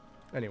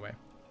 Anyway.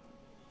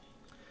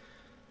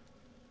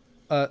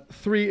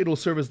 3, it will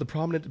serve as the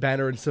prominent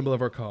banner and symbol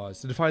of our cause,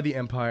 to defy the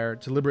Empire,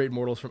 to liberate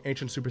mortals from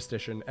ancient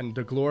superstition, and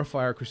to glorify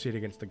our crusade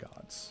against the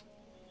gods.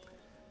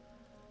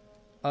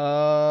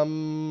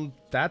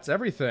 That's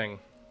everything.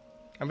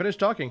 I'm finished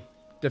talking.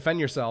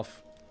 Defend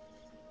yourself.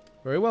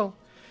 Very well.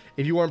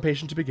 If you are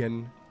impatient to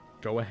begin,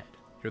 go ahead.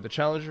 You're the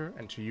challenger,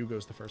 and to you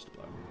goes the first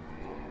blow.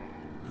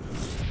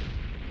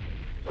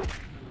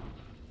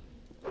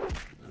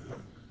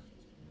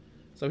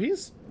 So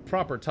he's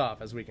proper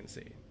tough, as we can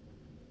see.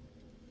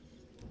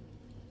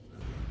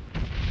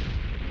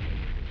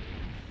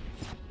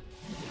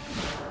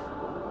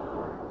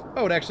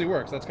 Oh, it actually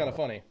works. That's kind of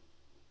funny.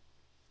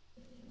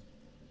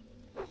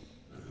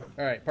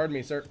 Alright, pardon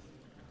me, sir.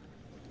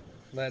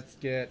 Let's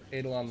get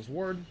Eidolon's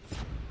ward.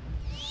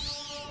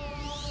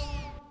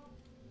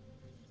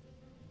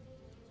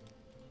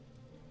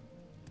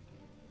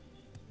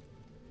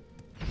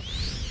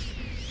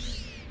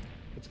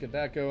 Let's get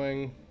that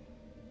going.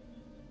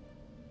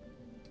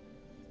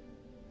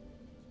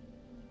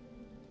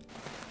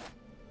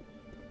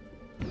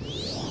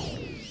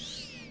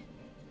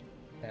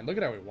 Man, look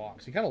at how he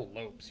walks. He kind of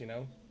lopes, you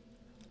know?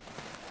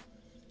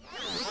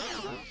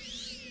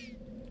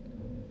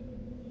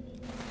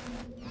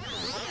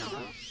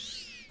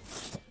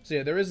 So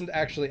yeah, there isn't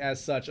actually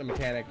as such a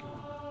mechanic.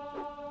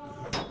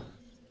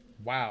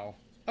 Wow.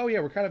 Oh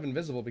yeah, we're kind of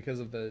invisible because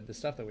of the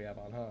stuff that we have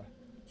on, huh?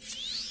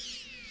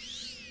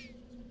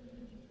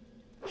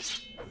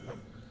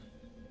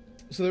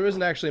 So there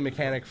isn't actually a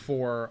mechanic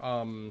for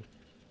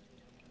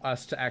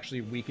us to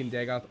actually weaken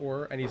Dagoth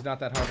Ur, and he's not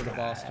that hard of a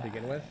boss to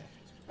begin with.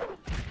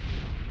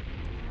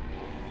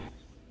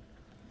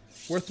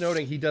 Worth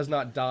noting, he does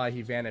not die,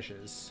 he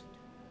vanishes.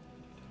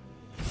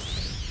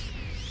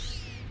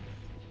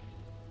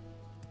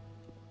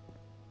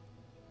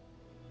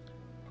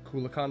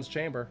 Kulakan's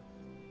chamber.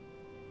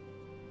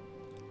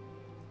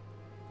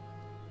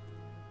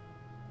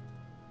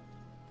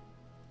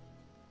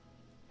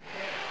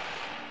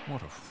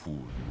 What a fool you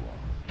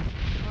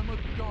are. I'm a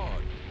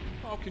god.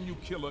 How can you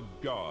kill a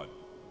god?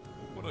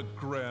 What a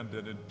grand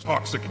and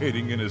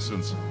intoxicating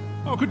innocence.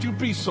 How could you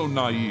be so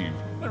naive?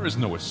 There is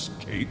no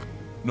escape.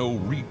 No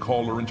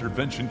recall or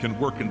intervention can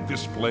work in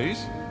this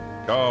place.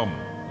 Come,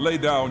 lay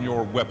down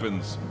your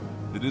weapons.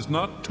 It is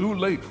not too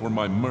late for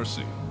my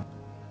mercy.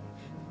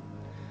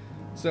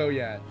 So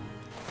yeah,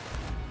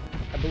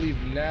 I believe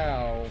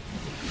now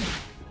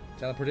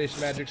teleportation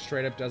magic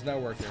straight up does not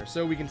work here.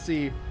 So we can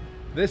see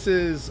this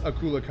is a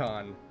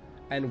Kulakan,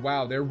 and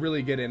wow, they're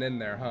really getting in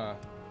there, huh?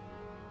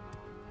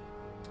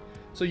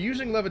 So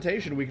using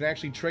levitation, we can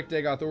actually trick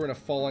Dagoth Ur into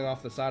falling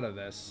off the side of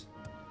this,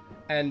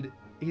 and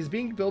he's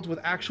being built with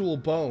actual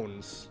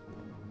bones.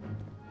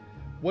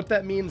 What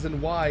that means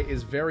and why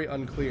is very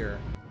unclear.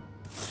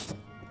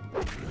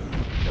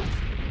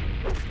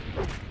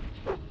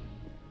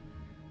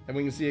 And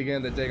we can see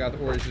again that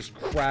Dagoth Ur is just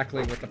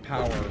crackling with the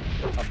power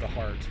of the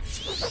heart.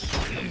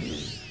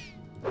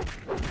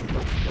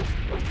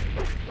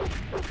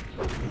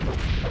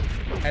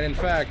 And in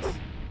fact,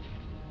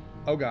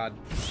 oh god.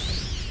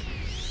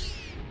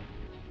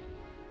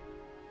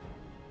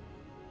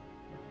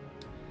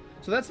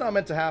 So that's not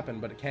meant to happen,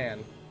 but it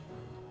can.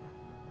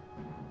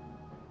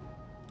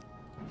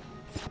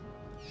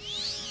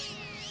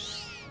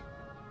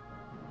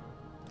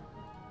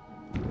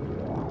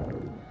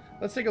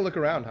 Let's take a look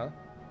around, huh?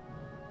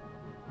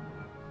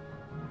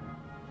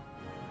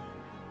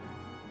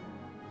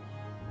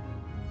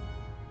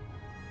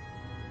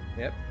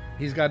 Yep.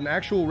 He's got an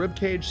actual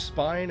ribcage,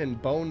 spine, and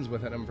bones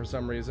within him for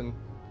some reason.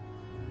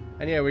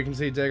 And yeah, we can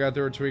see Dagoth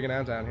Ur tweaking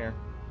out down here.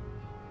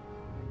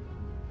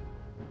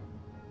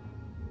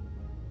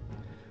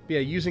 But yeah,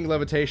 using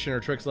levitation or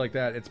tricks like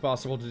that, it's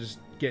possible to just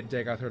get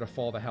Dagoth Ur to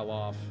fall the hell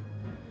off.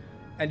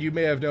 And you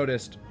may have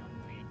noticed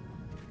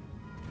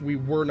we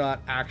were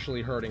not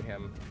actually hurting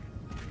him.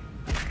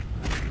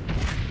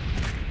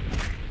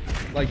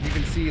 Like, you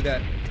can see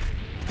that...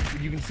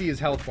 You can see his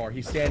health bar.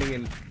 He's standing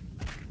in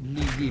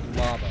knee-deep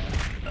lava.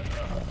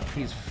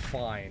 He's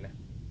fine.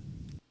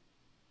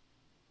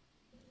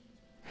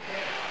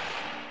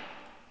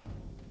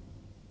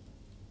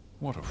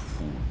 What a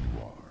fool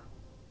you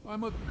are.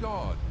 I'm a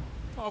god.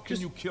 How can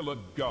you kill a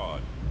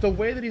god? The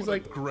way that he's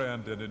What like... a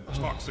grand and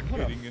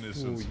intoxicating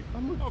innocence.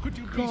 I'm a How could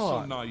you be so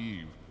god.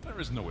 naive? There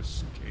is no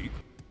escape.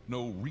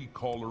 No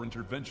recall or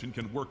intervention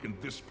can work in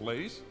this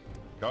place.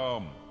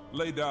 Come,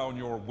 lay down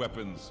your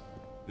weapons.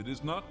 It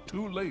is not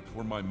too late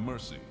for my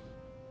mercy.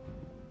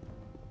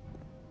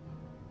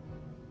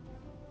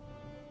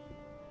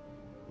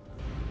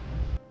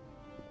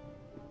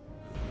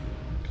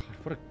 God,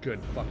 what a good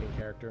fucking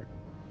character.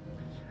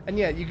 And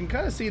yeah, you can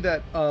kind of see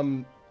that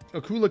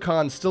Akula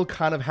Khan still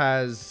kind of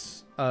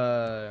has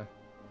the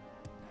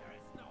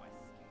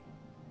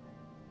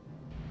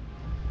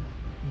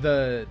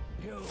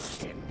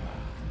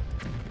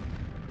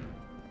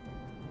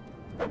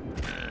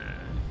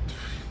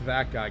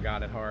that guy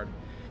got it hard.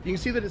 You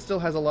can see that it still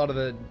has a lot of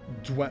the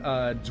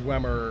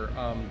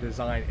Dwemer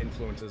design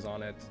influences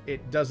on it.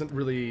 It doesn't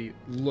really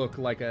look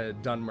like a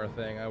Dunmer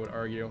thing, I would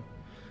argue.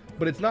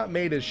 But it's not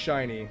made as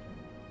shiny.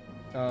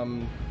 I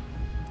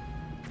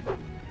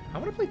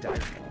want to play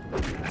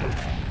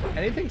Daggerfall.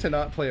 Anything to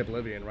not play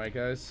Oblivion, right,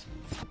 guys?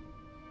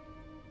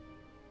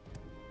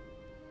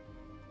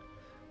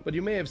 But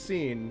you may have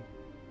seen,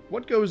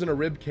 what goes in a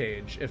rib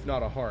cage if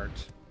not a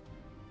heart?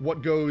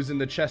 What goes in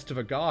the chest of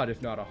a god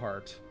if not a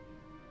heart?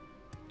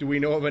 Do we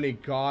know of any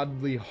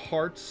godly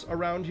hearts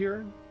around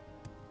here?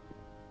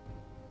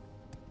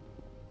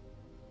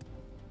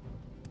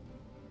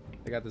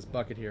 I got this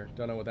bucket here.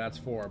 Don't know what that's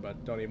for,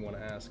 but don't even want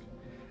to ask.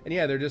 And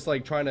yeah, they're just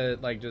like trying to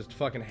like just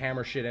fucking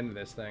hammer shit into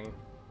this thing.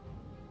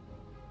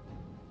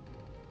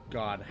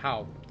 God,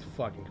 how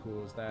fucking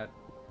cool is that?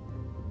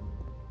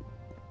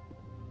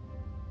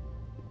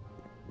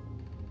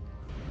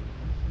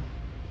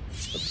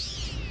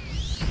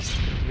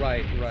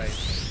 Right, right.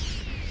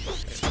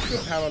 Let's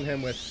go pound on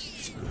him with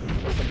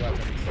some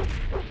weapons.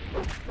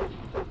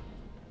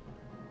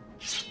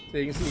 So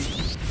you can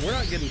see, we're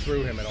not getting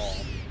through him at all.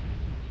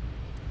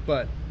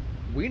 But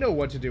we know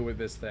what to do with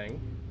this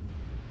thing.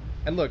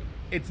 And look,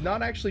 it's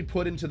not actually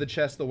put into the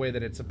chest the way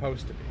that it's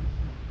supposed to be.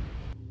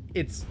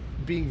 It's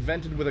being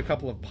vented with a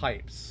couple of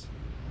pipes.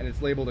 And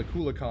it's labeled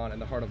Akula Khan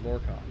and the Heart of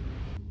Lorkhan.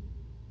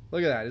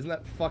 Look at that, isn't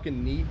that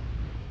fucking neat?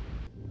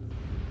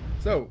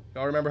 So,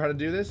 y'all remember how to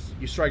do this?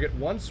 You strike it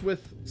once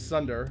with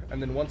Sunder,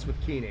 and then once with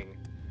Keening.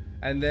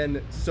 And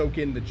then soak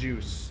in the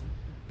juice.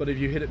 But if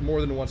you hit it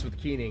more than once with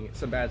Keening,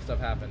 some bad stuff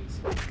happens.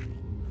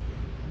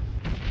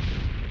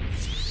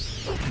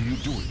 What are you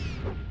doing?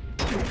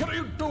 What are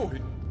you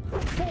doing?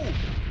 Fool!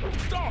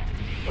 Stop!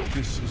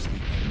 This is the end.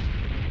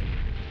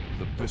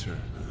 The bitter,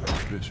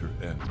 bitter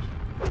end.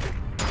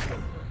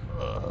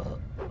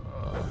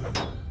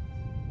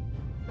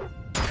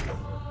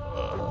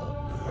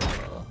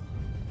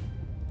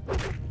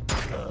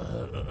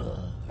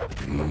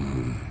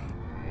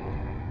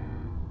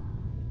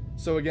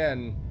 So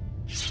again,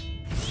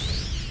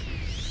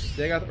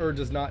 Dagoth Ur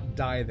does not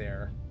die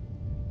there.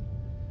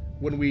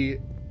 When we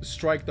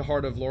strike the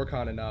Heart of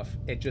Lorkhan enough,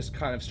 it just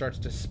kind of starts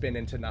to spin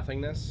into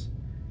nothingness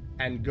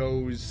and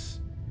goes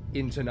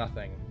into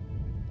nothing.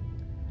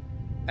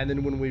 And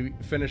then when we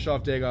finish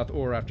off Dagoth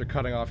Ur after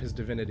cutting off his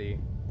divinity,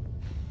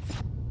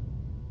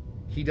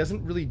 he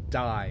doesn't really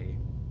die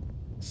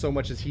so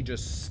much as he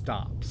just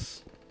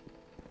stops.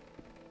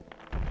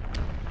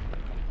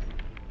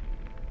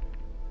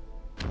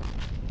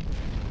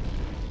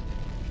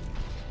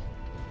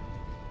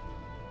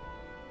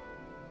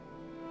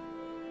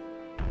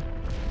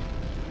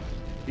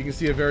 You can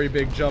see a very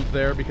big jump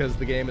there because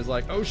the game is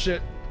like, oh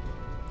shit,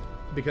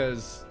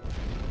 because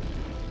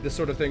this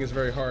sort of thing is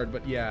very hard.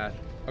 But yeah,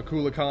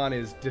 Akula Khan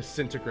is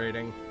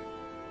disintegrating.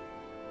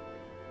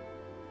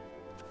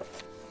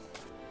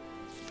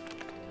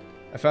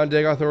 I found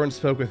Dagoth Ur and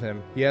spoke with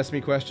him. He asked me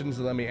questions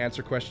and let me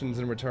answer questions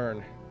in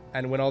return.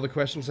 And when all the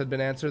questions had been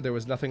answered, there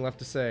was nothing left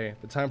to say.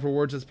 The time for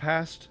words has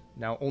passed.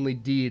 Now only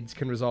deeds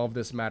can resolve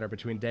this matter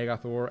between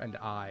Dagoth Ur and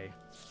I.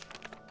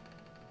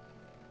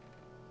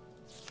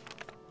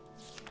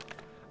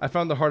 I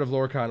found the Heart of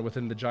Lorkhan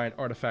within the giant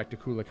artifact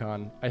Akula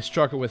Khan. I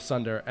struck it with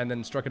Sunder, and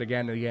then struck it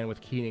again and again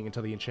with Keening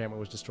until the enchantment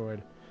was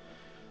destroyed.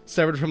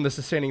 Severed from the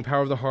sustaining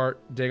power of the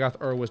heart,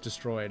 Dagoth Ur was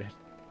destroyed.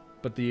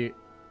 But the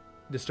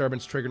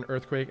disturbance triggered an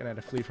earthquake, and I had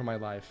to flee for my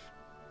life.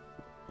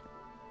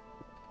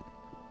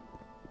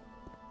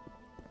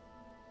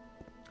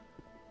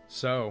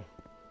 So,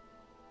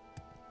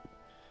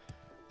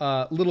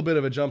 a little bit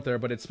of a jump there,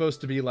 but it's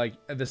supposed to be like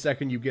the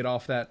second you get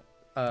off that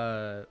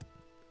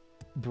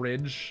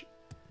bridge.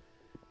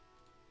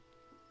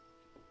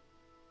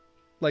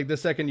 Like, the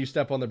second you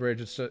step on the bridge,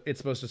 it's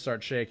supposed to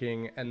start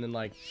shaking and then,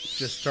 like,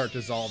 just start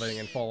dissolving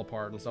and fall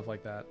apart and stuff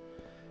like that.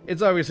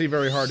 It's obviously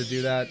very hard to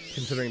do that,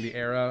 considering the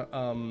era.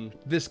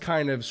 This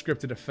kind of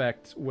scripted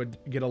effect would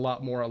get a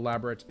lot more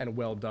elaborate and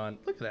well done.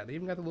 Look at that, they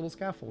even got the little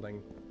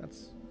scaffolding.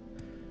 That's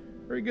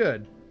very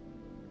good.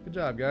 Good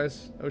job,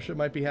 guys. OSHA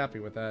might be happy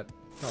with that.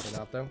 Probably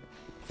not, though.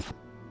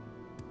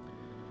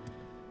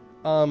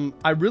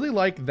 I really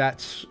like that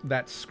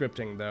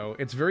scripting, though.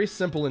 It's very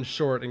simple and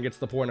short and gets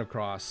the point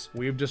across.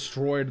 We've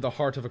destroyed the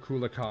heart of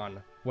Akula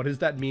Khan. What does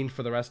that mean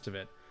for the rest of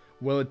it?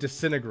 Well, it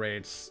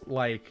disintegrates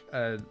like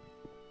a...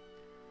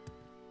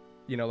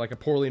 You know, like a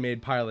poorly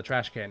made pile of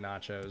trash can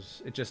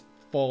nachos. It just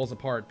falls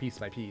apart piece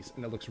by piece,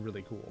 and it looks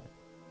really cool.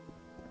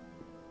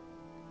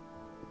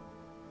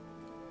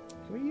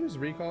 Can we use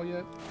recall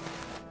yet?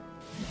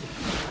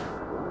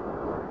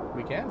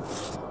 We can.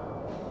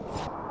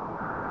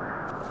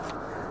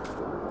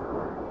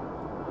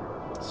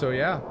 So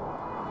yeah.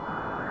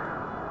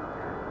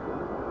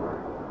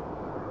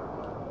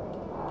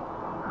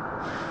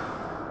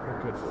 A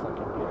good fucking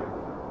game.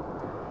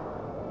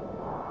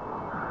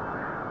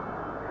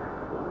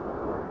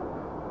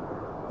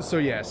 So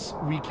yes,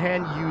 we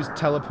can use not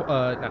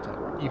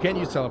teleport. You can't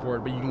use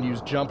teleport, but you can use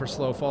jump or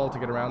slow fall to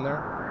get around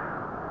there.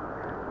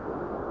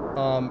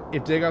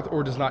 If Dagoth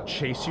Ur does not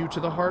chase you to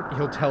the heart,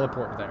 he'll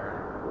teleport there.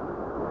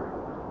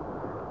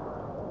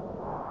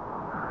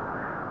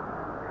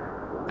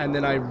 And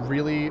then I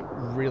really,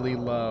 really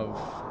love...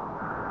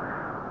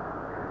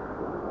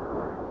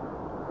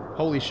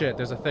 Holy shit,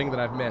 there's a thing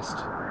that I've missed.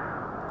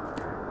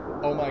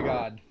 Oh my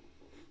god.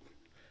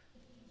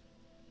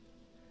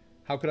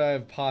 How could I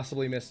have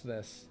possibly missed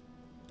this?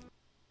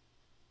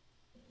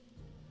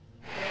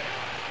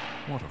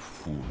 What a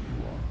fool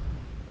you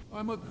are.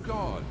 I'm a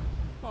god.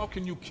 How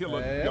can you kill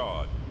a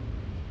god?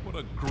 What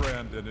a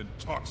grand and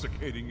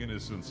intoxicating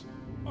innocence.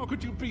 How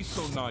could you be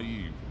so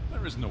naive?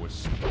 There is no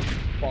escape.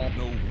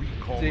 No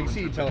recall.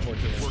 DXC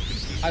teleports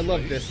in. I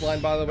love this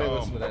line, by the way.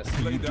 Listen to this.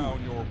 Lay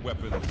down your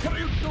weapons. What are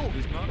you doing?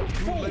 It's not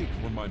too late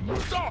for my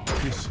mercy. Stop!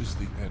 This is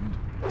the end.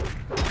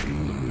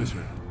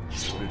 Bitter.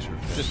 Bitter.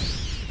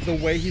 Just the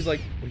way he's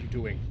like, what are you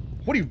doing?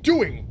 What are you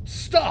doing?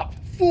 Stop,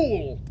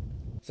 fool!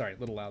 Sorry, a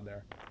little loud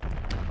there.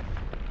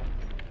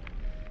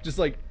 Just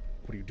like,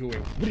 what are you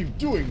doing? What are you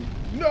doing?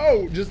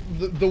 No! Just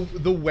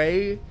the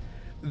way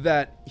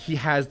that he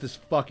has this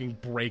fucking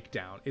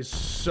breakdown is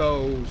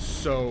so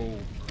cool.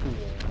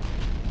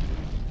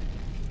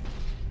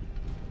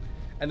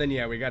 And then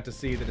yeah, we got to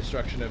see the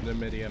destruction of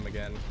Nemedium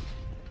again.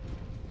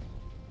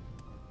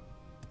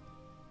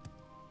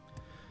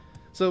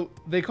 So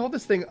they call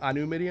this thing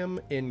Anumidium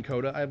in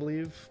Coda, I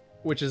believe,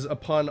 which is a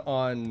pun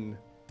on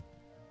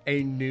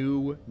a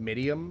new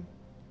Midium.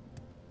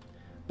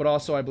 But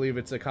also I believe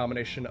it's a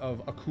combination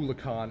of Akula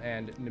Khan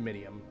and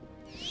Nemedium.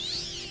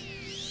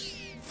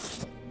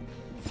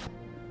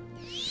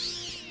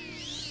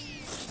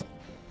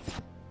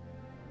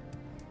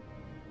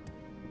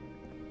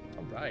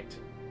 Alright.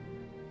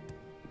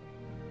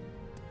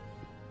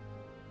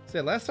 So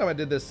yeah, last time I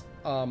did this,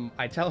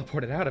 I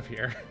teleported out of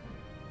here.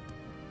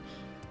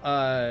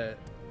 I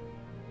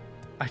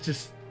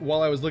just,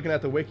 while I was looking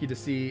at the wiki to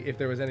see if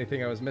there was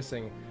anything I was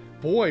missing,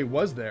 boy,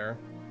 was there.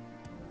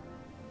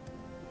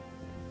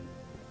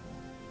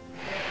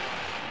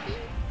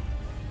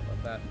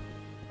 About that.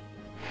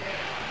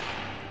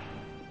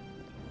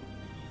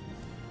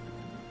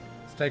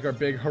 Let's take our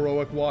big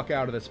heroic walk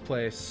out of this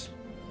place.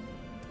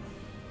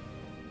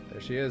 There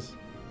she is.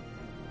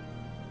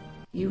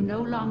 You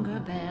no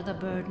longer bear the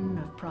burden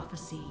of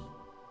prophecy.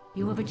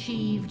 You have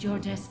achieved your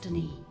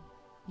destiny.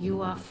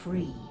 You are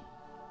free.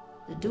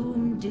 The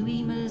Doom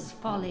Duima's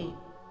folly,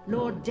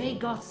 Lord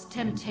Dagoth's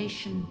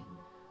temptation,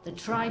 the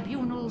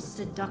Tribunal's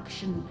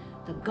seduction,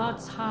 the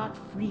God's heart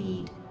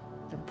freed,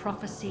 the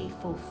prophecy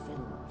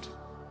fulfilled.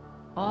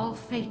 All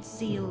fate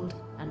sealed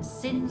and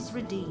sins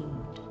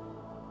redeemed.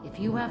 If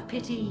you have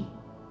pity,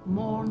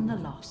 mourn the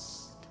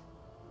lost,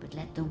 but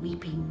let the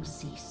weeping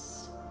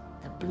cease.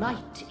 The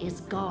blight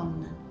is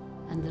gone,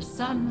 and the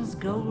sun's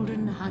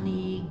golden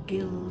honey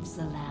gilds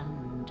the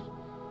land.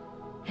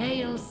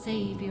 Hail,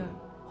 Savior,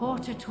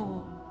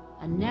 Hortator,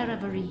 and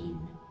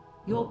Nerevarine.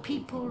 Your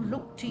people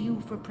look to you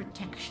for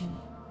protection.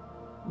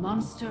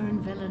 Monster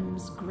and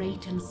villains,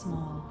 great and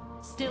small,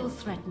 still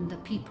threaten the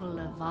people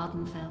of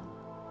Vardenfell.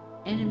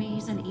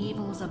 Enemies and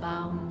evils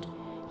abound,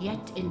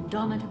 yet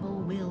indomitable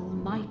will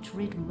might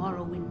rid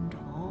Morrowind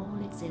of all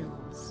its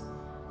ills.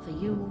 For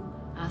you,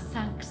 our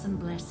thanks and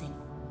blessing,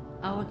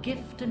 our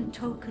gift and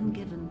token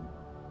given.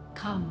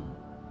 Come,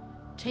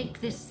 take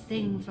this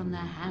thing from the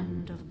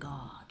hand of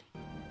God.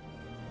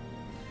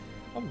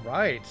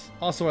 Alright.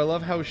 Also, I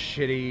love how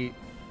shitty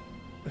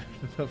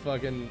the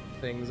fucking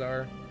things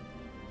are.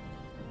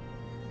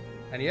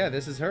 And yeah,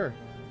 this is her.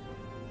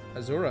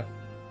 Azura.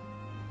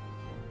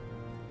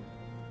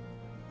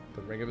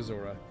 The Ring of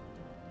Azura.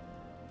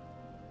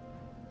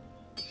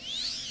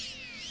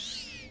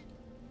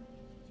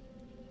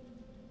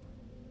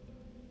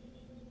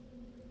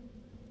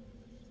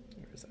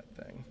 Where's that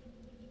thing?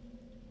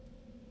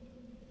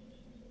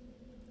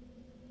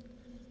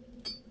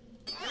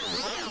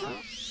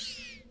 Wow.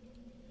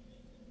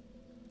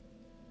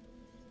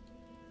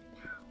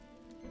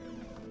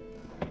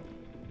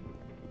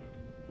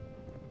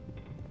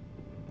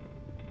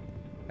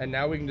 And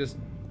now we can just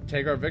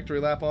take our victory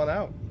lap on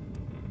out.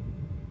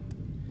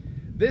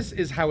 This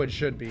is how it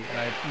should be,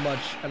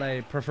 and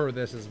I prefer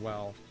this as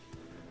well.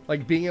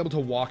 Like, being able to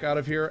walk out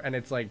of here and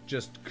it's, like,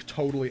 just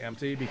totally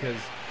empty, because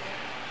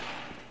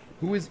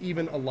who is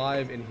even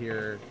alive in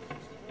here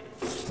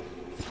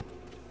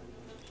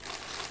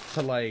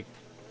to, like...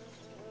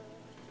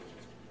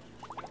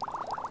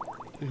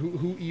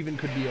 Who even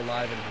could be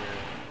alive in here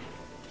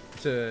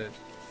to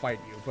fight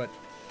you? But,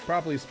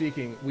 properly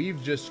speaking,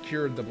 we've just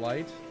cured the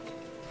blight.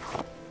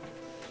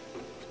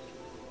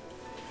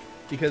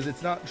 Because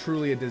it's not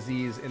truly a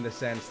disease in the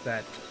sense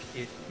that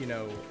it, you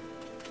know,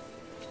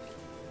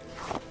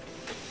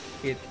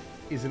 it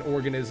is an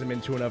organism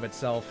into and of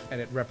itself and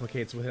it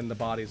replicates within the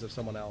bodies of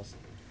someone else.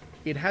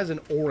 It has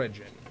an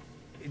origin.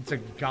 It's a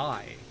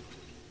guy.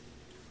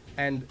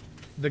 And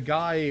the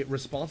guy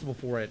responsible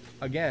for it,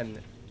 again...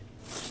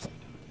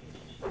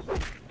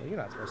 Well, you're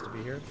not supposed to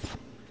be here.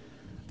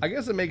 I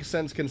guess it makes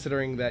sense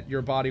considering that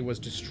your body was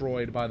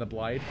destroyed by the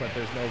blight, but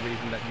there's no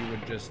reason that you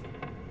would just...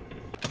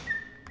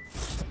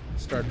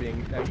 start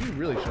being... Now, you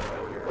really should have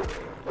been here.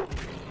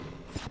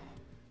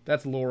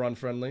 That's lore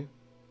unfriendly.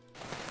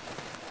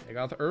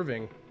 Dagoth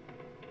Irving.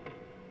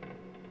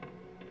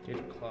 Gauge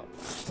of Club.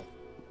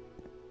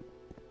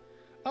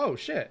 Oh,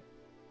 shit.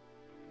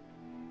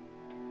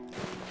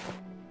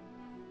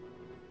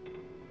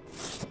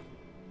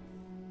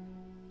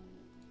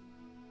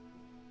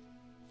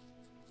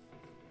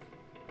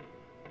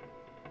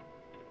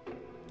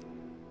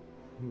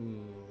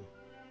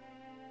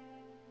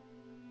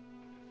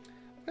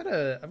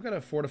 I've got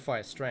to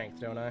fortify strength,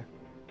 don't I?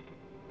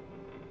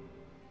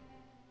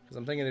 Because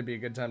I'm thinking it'd be a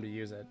good time to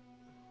use it.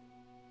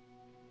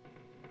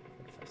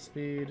 Fortify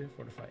speed,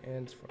 fortify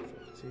int, fortify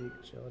fatigue,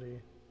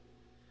 agility.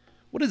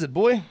 What is it,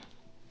 boy?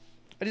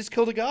 I just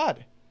killed a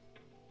god.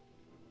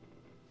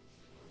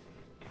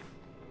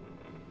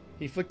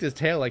 He flicked his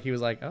tail like he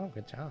was like, oh,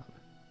 good job.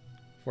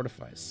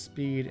 Fortify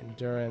speed,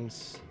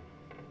 endurance.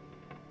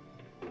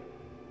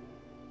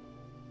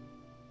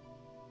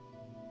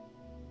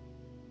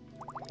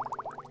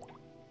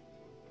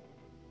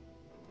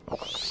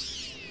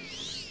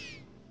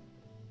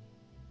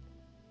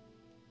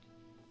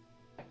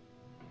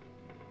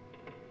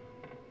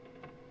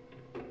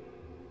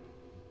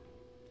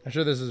 I'm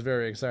sure this is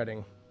very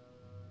exciting.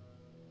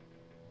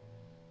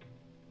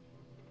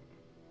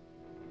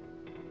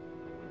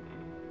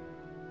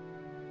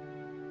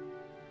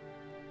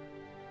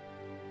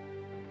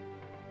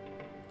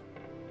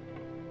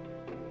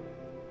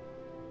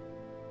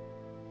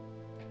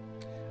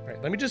 All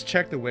right, let me just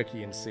check the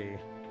wiki and see.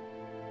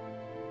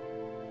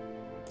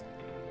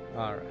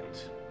 All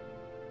right.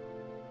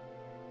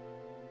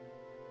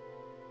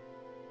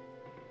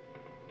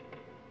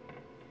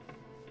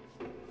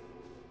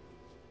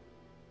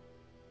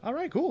 All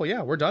right, cool.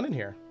 Yeah, we're done in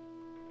here.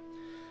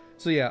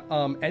 So yeah,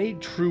 any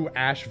true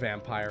ash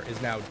vampire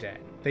is now dead.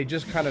 They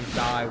just kind of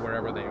die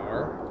wherever they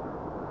are.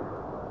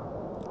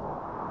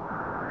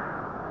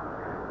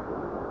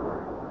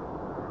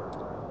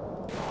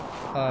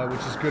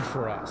 Which is good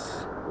for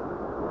us.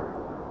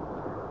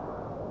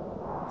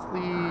 Let's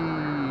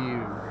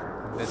leave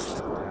this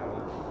thing down.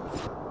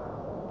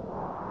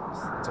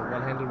 It's a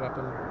one-handed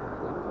weapon. I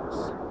like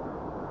this.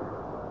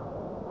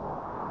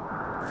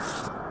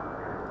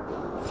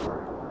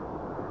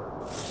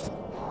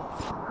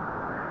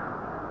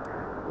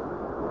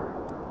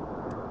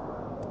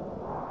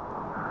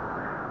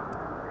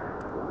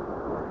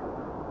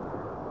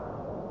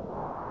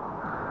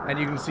 And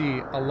you can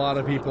see a lot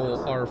of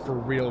people are for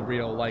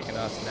real liking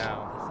us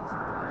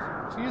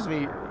now. Excuse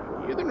me,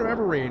 you're the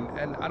Neverine,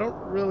 and I don't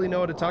really know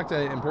how to talk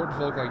to important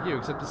folk like you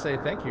except to say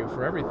thank you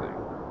for everything.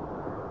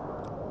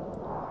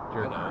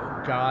 You're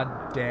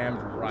goddamn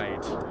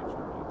right.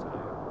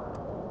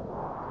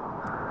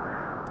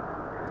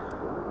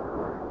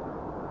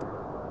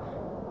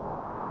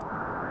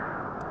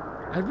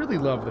 I really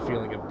love the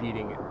feeling of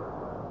beating it.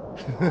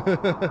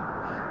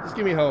 Just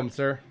give me home,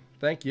 sir.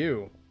 Thank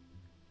you.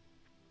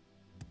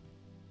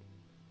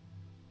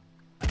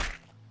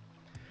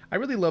 I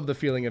really love the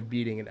feeling of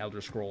beating an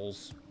Elder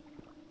Scrolls.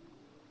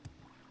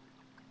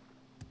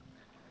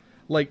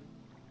 Like,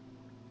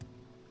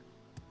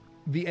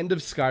 the end of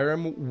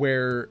Skyrim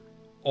where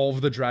all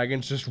of the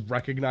dragons just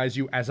recognize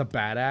you as a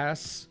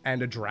badass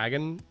and a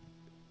dragon.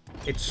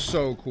 It's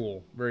so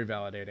cool. Very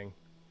validating.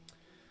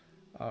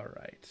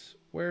 Alright.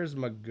 Where's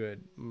my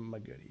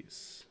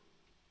goodies?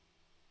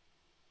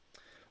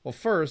 Well,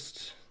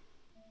 first,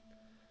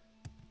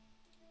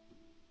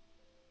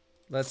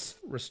 let's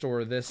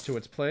restore this to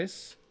its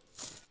place.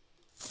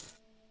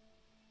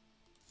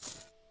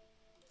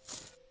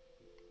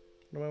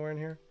 What am I wearing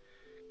here?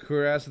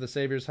 Cuirass of the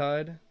Savior's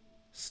Hide.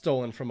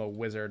 Stolen from a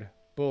wizard.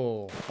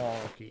 Bull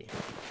honky.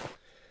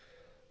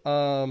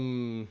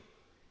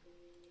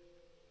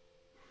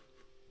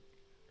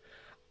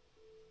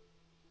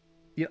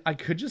 Yeah, I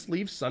could just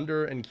leave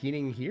Sunder and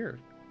Keening here.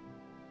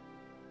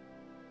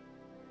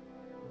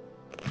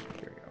 Here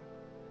we go.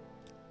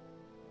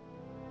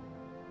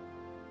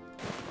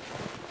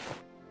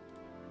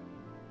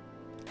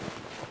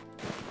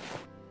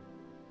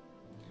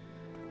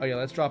 Oh yeah,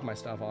 let's drop my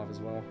stuff off as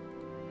well.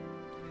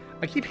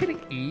 I keep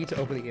hitting E to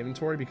open the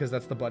inventory because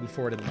that's the button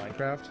for it in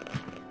Minecraft.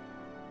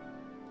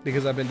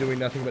 Because I've been doing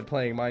nothing but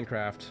playing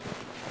Minecraft.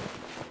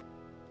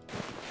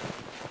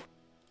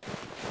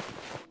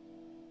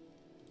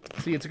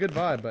 See, it's a good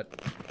vibe, but...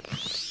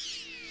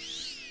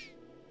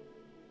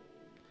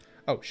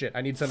 Oh, shit.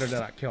 I need Sunder to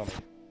not kill me.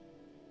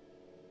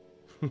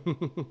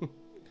 Alright,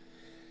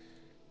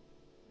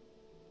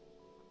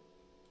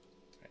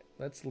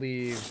 let's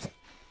leave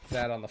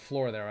that on the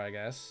floor there, I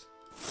guess.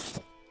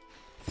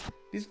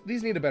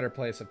 These need a better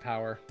place of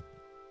power.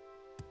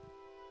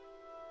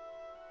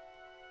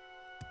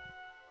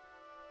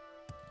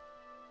 Can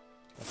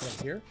I put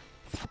them here?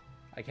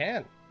 I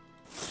can.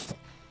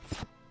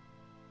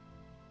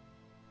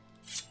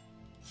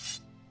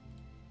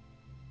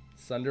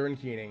 Sunder and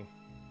Keening.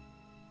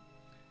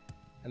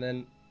 And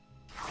then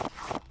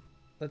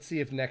let's see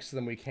if next to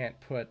them we can't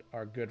put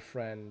our good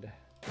friend.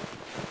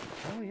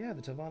 Oh yeah,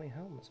 the Tavani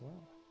helm as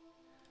well.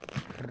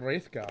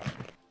 Wraithguard.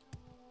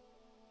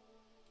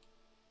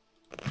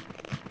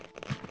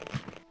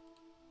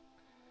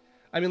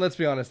 I mean, let's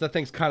be honest, that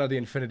thing's kind of the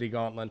Infinity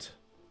Gauntlet.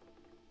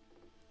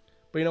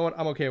 But you know what?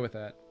 I'm okay with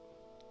that.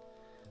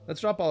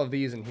 Let's drop all of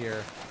these in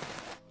here.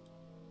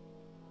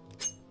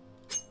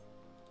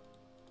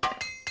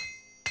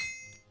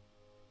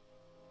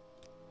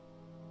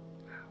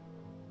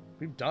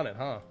 We've done it,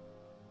 huh?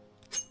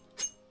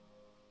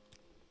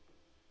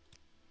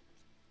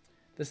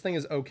 This thing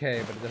is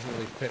okay, but it doesn't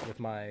really fit with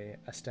my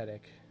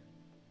aesthetic.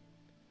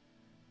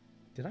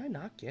 Did I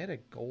not get a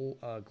gold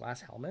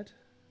glass helmet?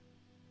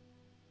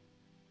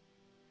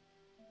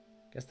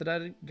 Guess the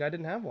guy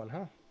didn't have one,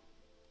 huh?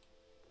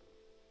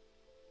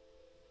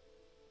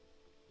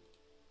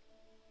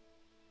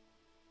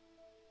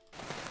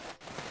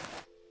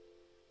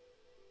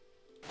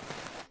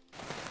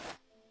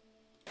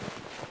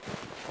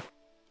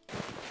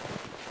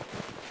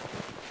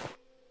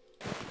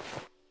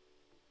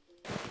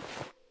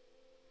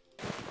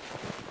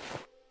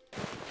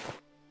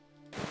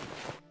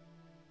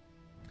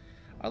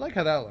 I like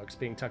how that looks,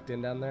 being tucked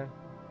in down there.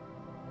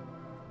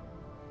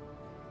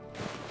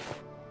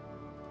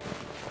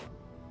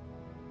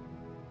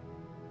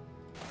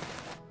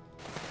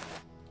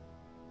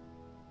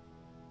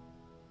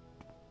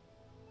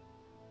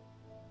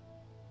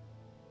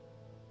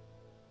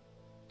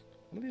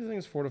 One of these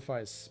things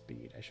fortifies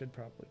speed. I should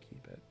probably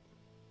keep it.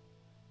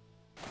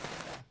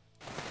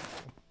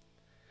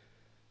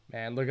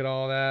 Man, look at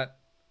all that.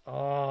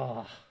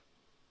 Oh.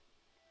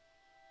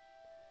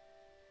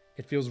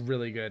 It feels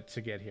really good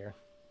to get here.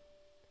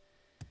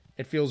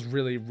 It feels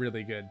really,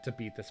 really good to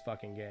beat this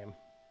fucking game.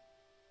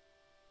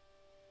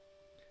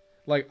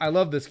 Like, I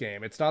love this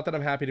game. It's not that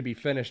I'm happy to be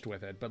finished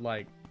with it, but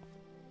like...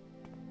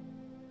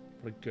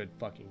 What a good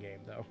fucking game,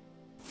 though.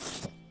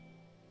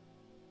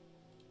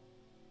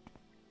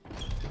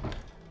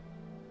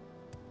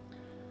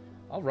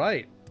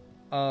 Alright.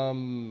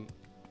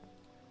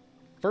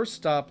 First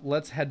stop,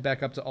 let's head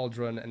back up to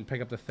Aldrun and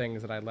pick up the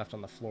things that I left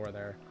on the floor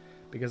there.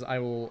 Because I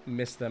will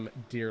miss them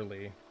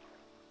dearly.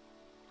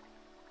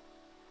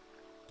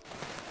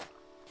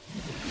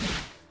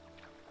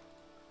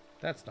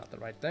 That's not the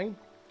right thing.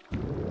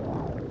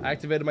 I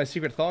activated my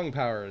secret thawing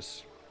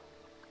powers.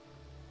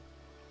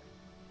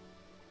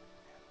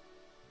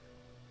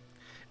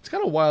 It's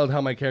kind of wild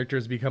how my character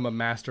has become a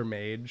master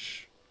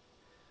mage.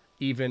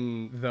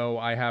 Even though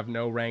I have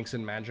no ranks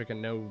in magic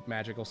and no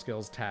magical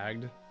skills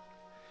tagged.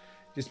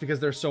 Just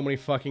because there's so many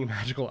fucking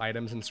magical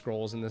items and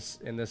scrolls in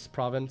this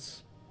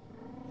province.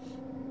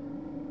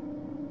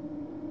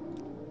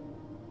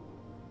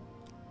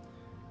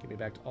 Get me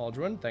back to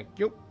Aldrun, thank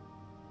you.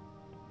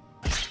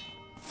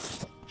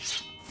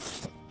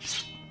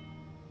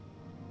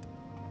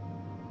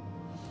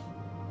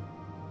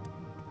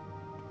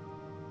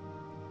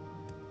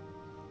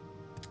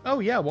 Oh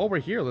yeah, while we're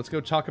here, let's go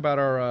talk about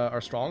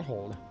our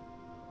stronghold.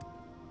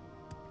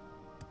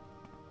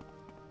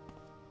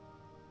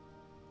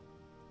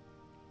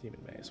 Demon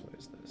Mace, what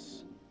is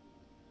this?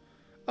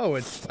 Oh,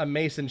 it's a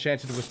mace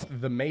enchanted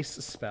with the mace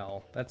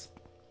spell. That's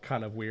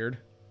kind of weird.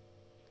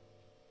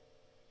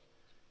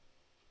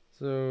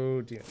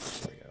 So, Demon Mace,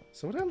 there we go.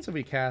 So what happens if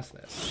we cast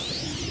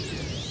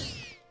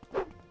this?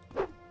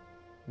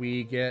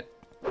 We get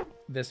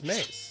this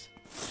mace.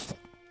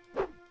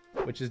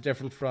 Which is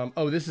different from...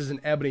 Oh, this is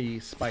an ebony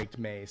spiked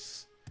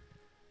mace.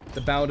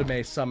 The bound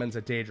mace summons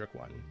a Daedric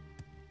one.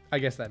 I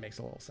guess that makes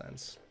a little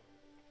sense.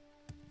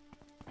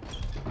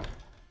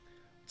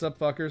 What's up,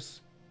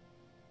 fuckers?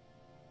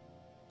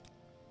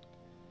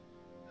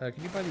 Can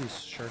you buy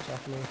these shirts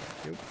off of me?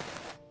 Thank you.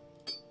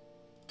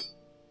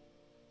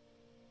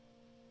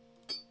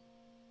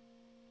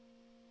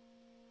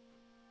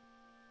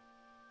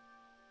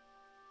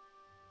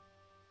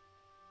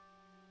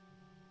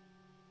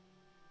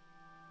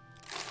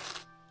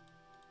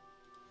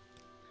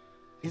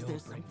 Is there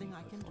something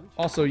I can do?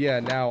 Also, yeah,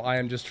 now I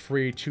am just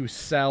free to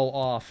sell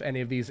off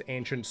any of these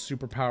ancient,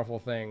 super powerful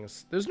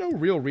things. There's no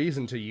real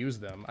reason to use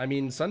them. I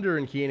mean, Sunder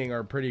and Keening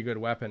are pretty good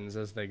weapons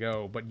as they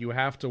go, but you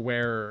have to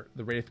wear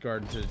the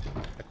Wraithguard to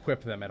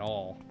equip them at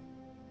all.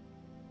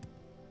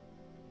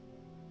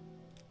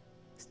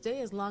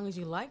 Stay as long as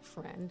you like,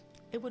 friend.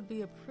 It would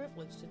be a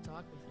privilege to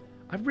talk with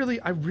you.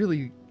 I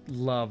really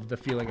love the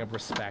feeling of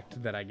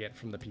respect that I get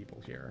from the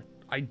people here.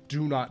 I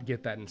do not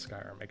get that in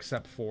Skyrim,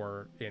 except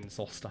for in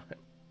Solstheim.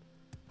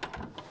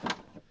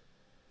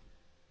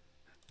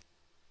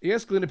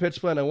 Yes, Glina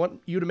Pitchblend, I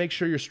want you to make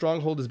sure your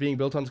stronghold is being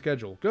built on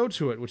schedule. Go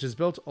to it, which is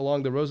built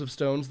along the rows of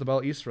stones, the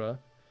Bal Isra,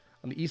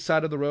 on the east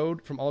side of the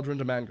road from Aldrin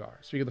to Mangar.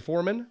 Speak of the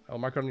foreman, I will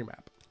mark it on your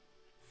map.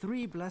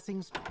 3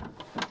 blessings.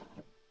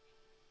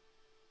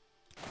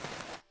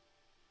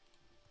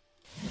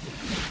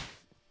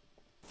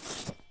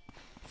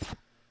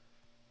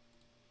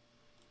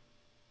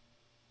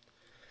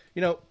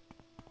 You know,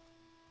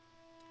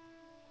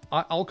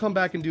 I'll come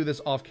back and do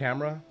this off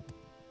camera.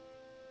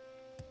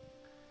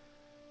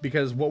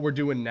 Because what we're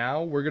doing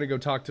now, we're going to go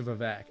talk to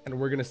Vivek. And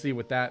we're going to see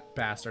what that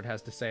bastard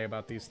has to say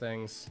about these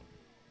things.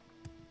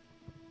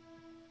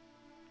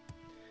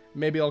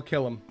 Maybe I'll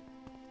kill him.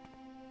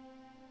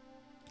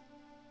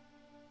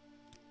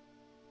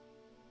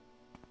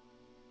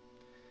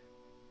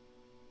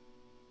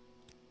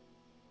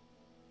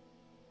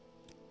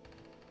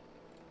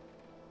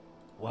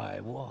 Why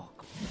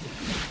walk?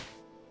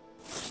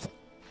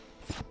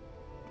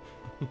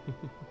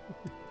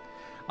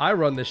 I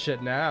run this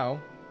shit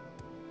now.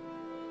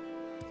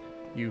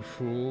 You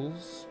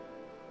fools.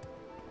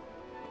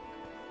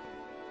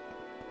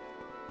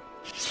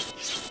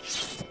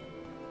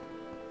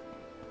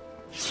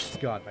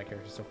 God, my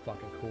character's so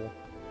fucking cool.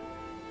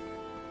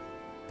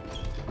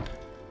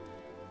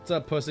 What's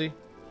up, pussy?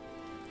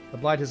 The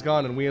blight has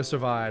gone and we have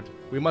survived.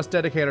 We must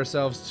dedicate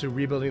ourselves to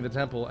rebuilding the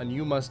temple, and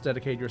you must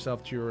dedicate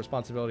yourself to your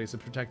responsibilities as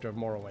protector of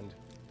Morrowind.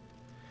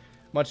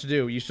 Much to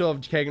do. You still have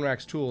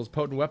Kaganrak's tools,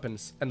 potent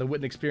weapons, and the wit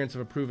and experience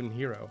of a proven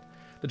hero.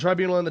 The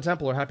Tribunal and the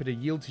Temple are happy to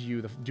yield to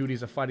you the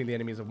duties of fighting the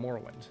enemies of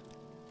Morrowind.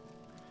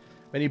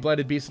 Many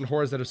blighted beasts and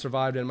horrors that have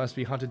survived and must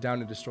be hunted down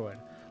and destroyed.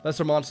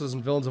 Lesser monsters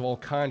and villains of all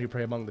kind who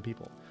prey among the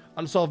people.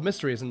 Unsolved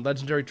mysteries and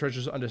legendary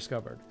treasures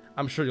undiscovered.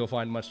 I'm sure you'll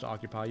find much to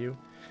occupy you.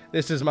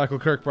 This is Michael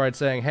Kirkbride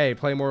saying, hey,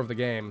 play more of the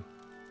game.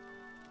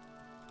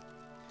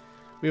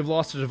 We have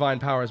lost our divine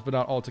powers, but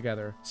not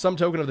altogether. Some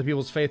token of the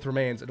people's faith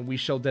remains, and we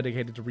shall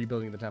dedicate it to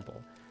rebuilding the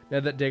temple. Now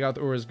that Dagoth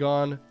Ur is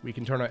gone, we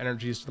can turn our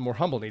energies to the more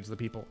humble needs of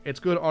the people. It's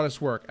good, honest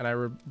work, and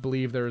I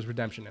believe there is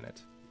redemption in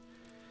it.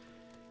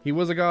 He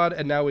was a god,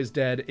 and now is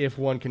dead, if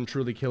one can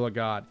truly kill a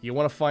god. You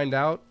want to find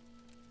out?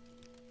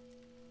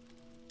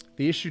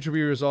 The issue to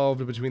be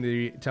resolved between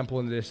the temple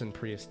and the distant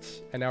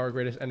priests. And now our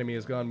greatest enemy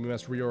is gone, we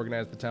must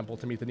reorganize the temple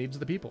to meet the needs of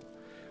the people.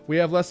 We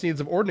have less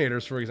needs of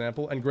ordinators, for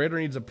example, and greater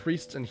needs of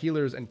priests and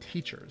healers and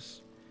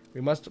teachers.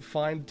 We must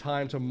find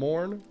time to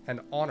mourn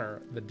and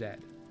honor the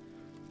dead.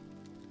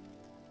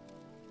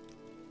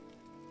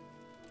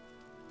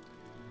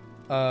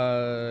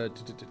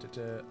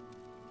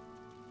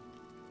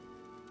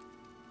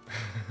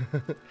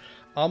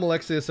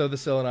 Amalexius of the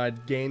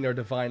Selenide gained their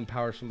divine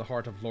powers from the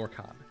heart of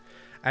Lorkhan.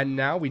 And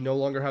now we no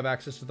longer have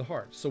access to the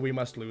heart, so we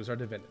must lose our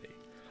divinity.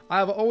 I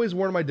have always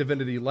worn my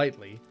divinity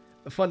lightly.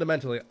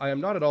 Fundamentally, I am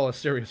not at all a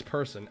serious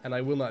person, and I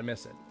will not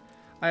miss it.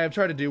 I have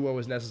tried to do what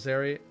was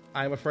necessary.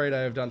 I am afraid I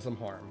have done some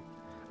harm.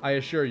 I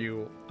assure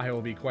you, I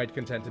will be quite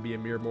content to be a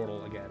mere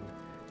mortal again,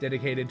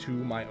 dedicated to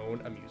my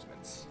own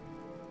amusements.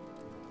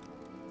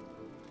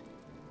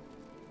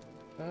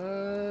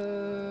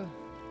 Yeah,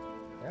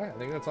 I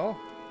think that's all.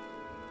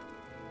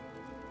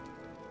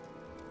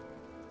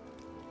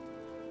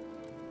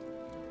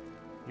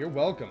 You're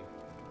welcome.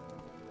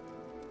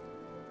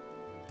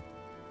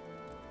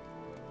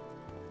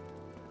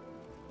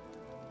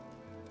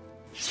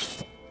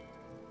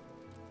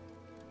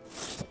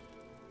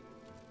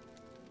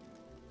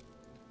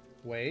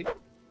 Wait.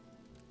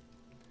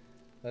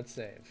 Let's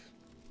save.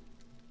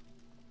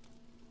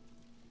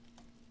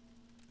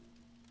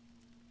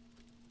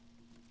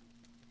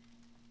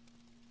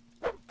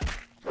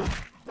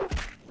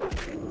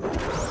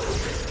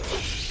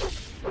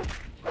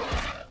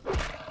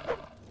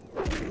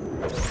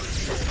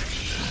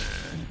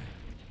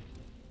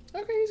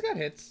 Okay, he's got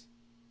hits.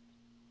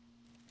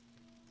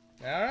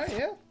 Alright,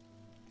 yeah.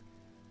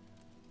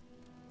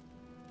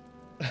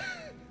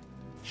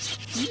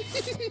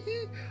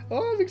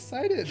 Oh, I'm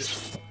excited.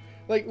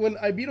 Like, when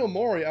I beat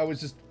Omori, I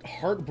was just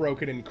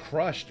heartbroken and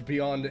crushed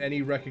beyond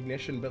any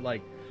recognition, but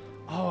like,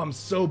 oh, I'm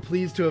so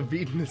pleased to have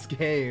beaten this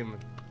game.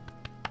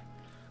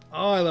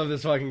 Oh, I love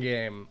this fucking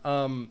game.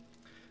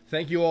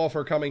 Thank you all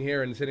for coming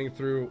here and sitting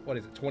through, what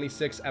is it,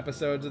 26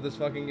 episodes of this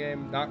fucking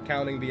game? Not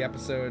counting the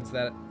episodes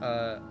that,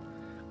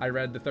 I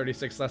read the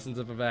 36 Lessons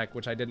of Vivek,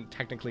 which I didn't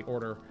technically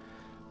order.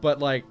 But,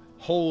 like,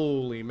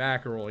 holy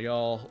mackerel,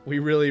 y'all. We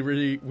really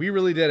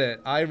did it.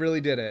 I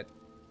really did it.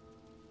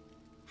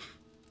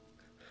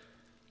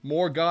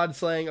 More God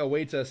slaying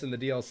awaits us in the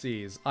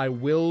DLCs. I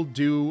will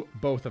do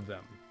both of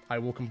them. I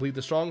will complete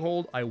the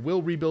Stronghold. I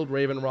will rebuild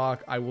Raven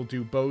Rock. I will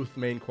do both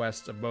main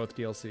quests of both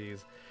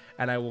DLCs.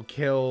 And I will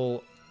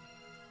kill...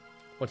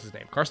 what's his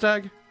name?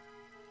 Karstag?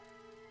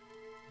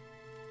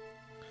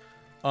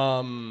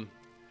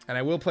 And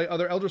I will play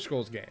other Elder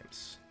Scrolls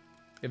games.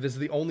 If this is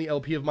the only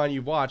LP of mine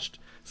you've watched,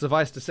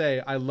 suffice to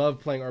say, I love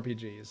playing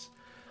RPGs.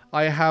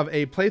 I have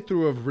a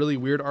playthrough of really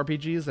weird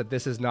RPGs that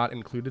this is not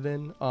included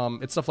in.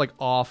 It's stuff like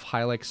Off,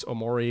 Hylix,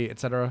 Omori,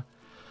 etc.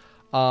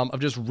 Of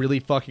just really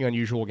fucking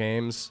unusual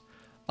games.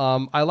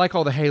 I like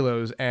all the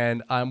Halos,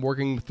 and I'm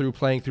working through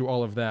playing through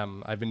all of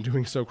them. I've been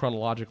doing so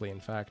chronologically,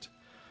 in fact.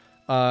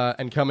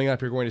 And coming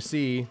up, you're going to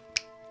see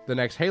the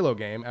next Halo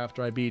game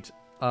after I beat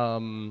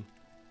Halo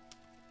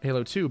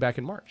 2 back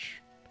in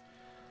March.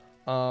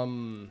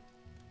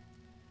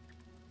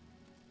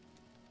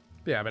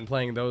 Yeah, I've been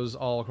playing those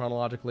all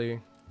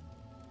chronologically.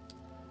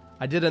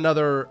 I did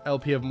another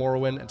LP of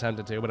Morrowind,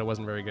 attempted to, but it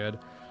wasn't very good.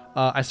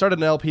 I started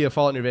an LP of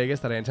Fallout New Vegas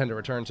that I intend to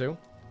return to.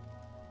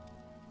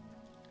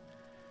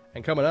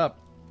 And coming up,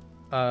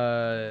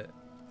 oh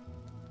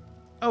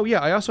yeah,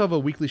 I also have a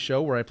weekly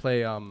show where I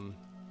play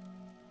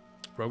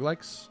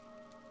roguelikes.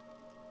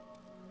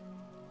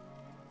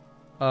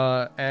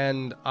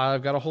 And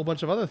I've got a whole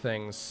bunch of other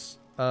things.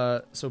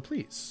 So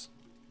please.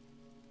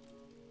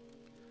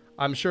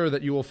 I'm sure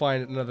that you will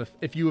find another...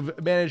 If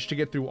you've managed to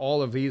get through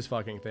all of these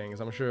fucking things,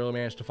 I'm sure you'll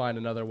manage to find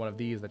another one of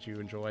these that you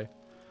enjoy.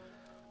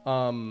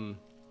 And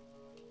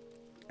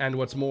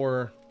what's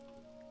more...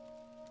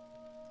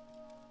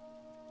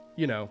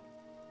 You know...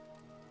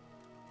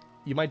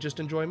 You might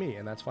just enjoy me,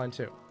 and that's fine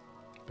too.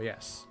 But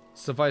yes,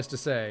 suffice to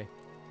say...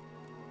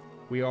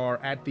 We are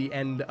at the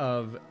end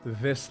of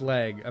this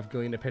leg of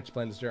Galena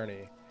Pitchblend's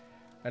journey.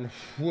 And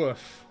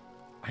woof,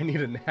 I need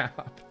a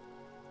nap.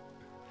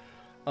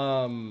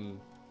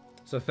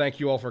 So thank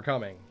you all for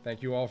coming.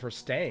 Thank you all for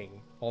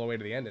staying all the way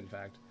to the end, in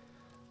fact.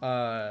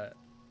 I'm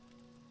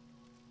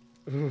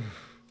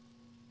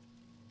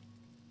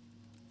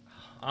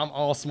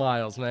all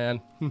smiles, man.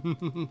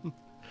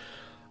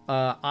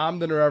 I'm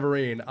the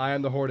Nerevarine. I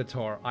am the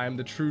Hortator. I am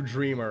the true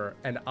dreamer.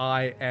 And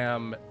I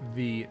am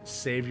the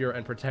savior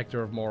and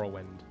protector of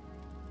Morrowind.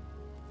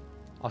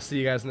 I'll see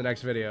you guys in the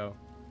next video.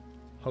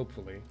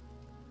 Hopefully.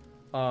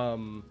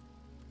 And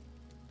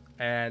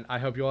I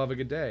hope you all have a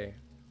good day.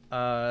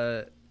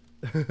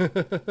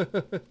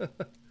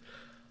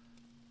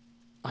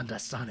 Under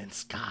sun and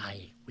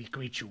sky, we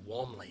greet you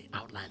warmly,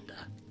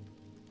 Outlander.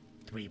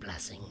 3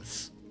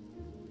 blessings.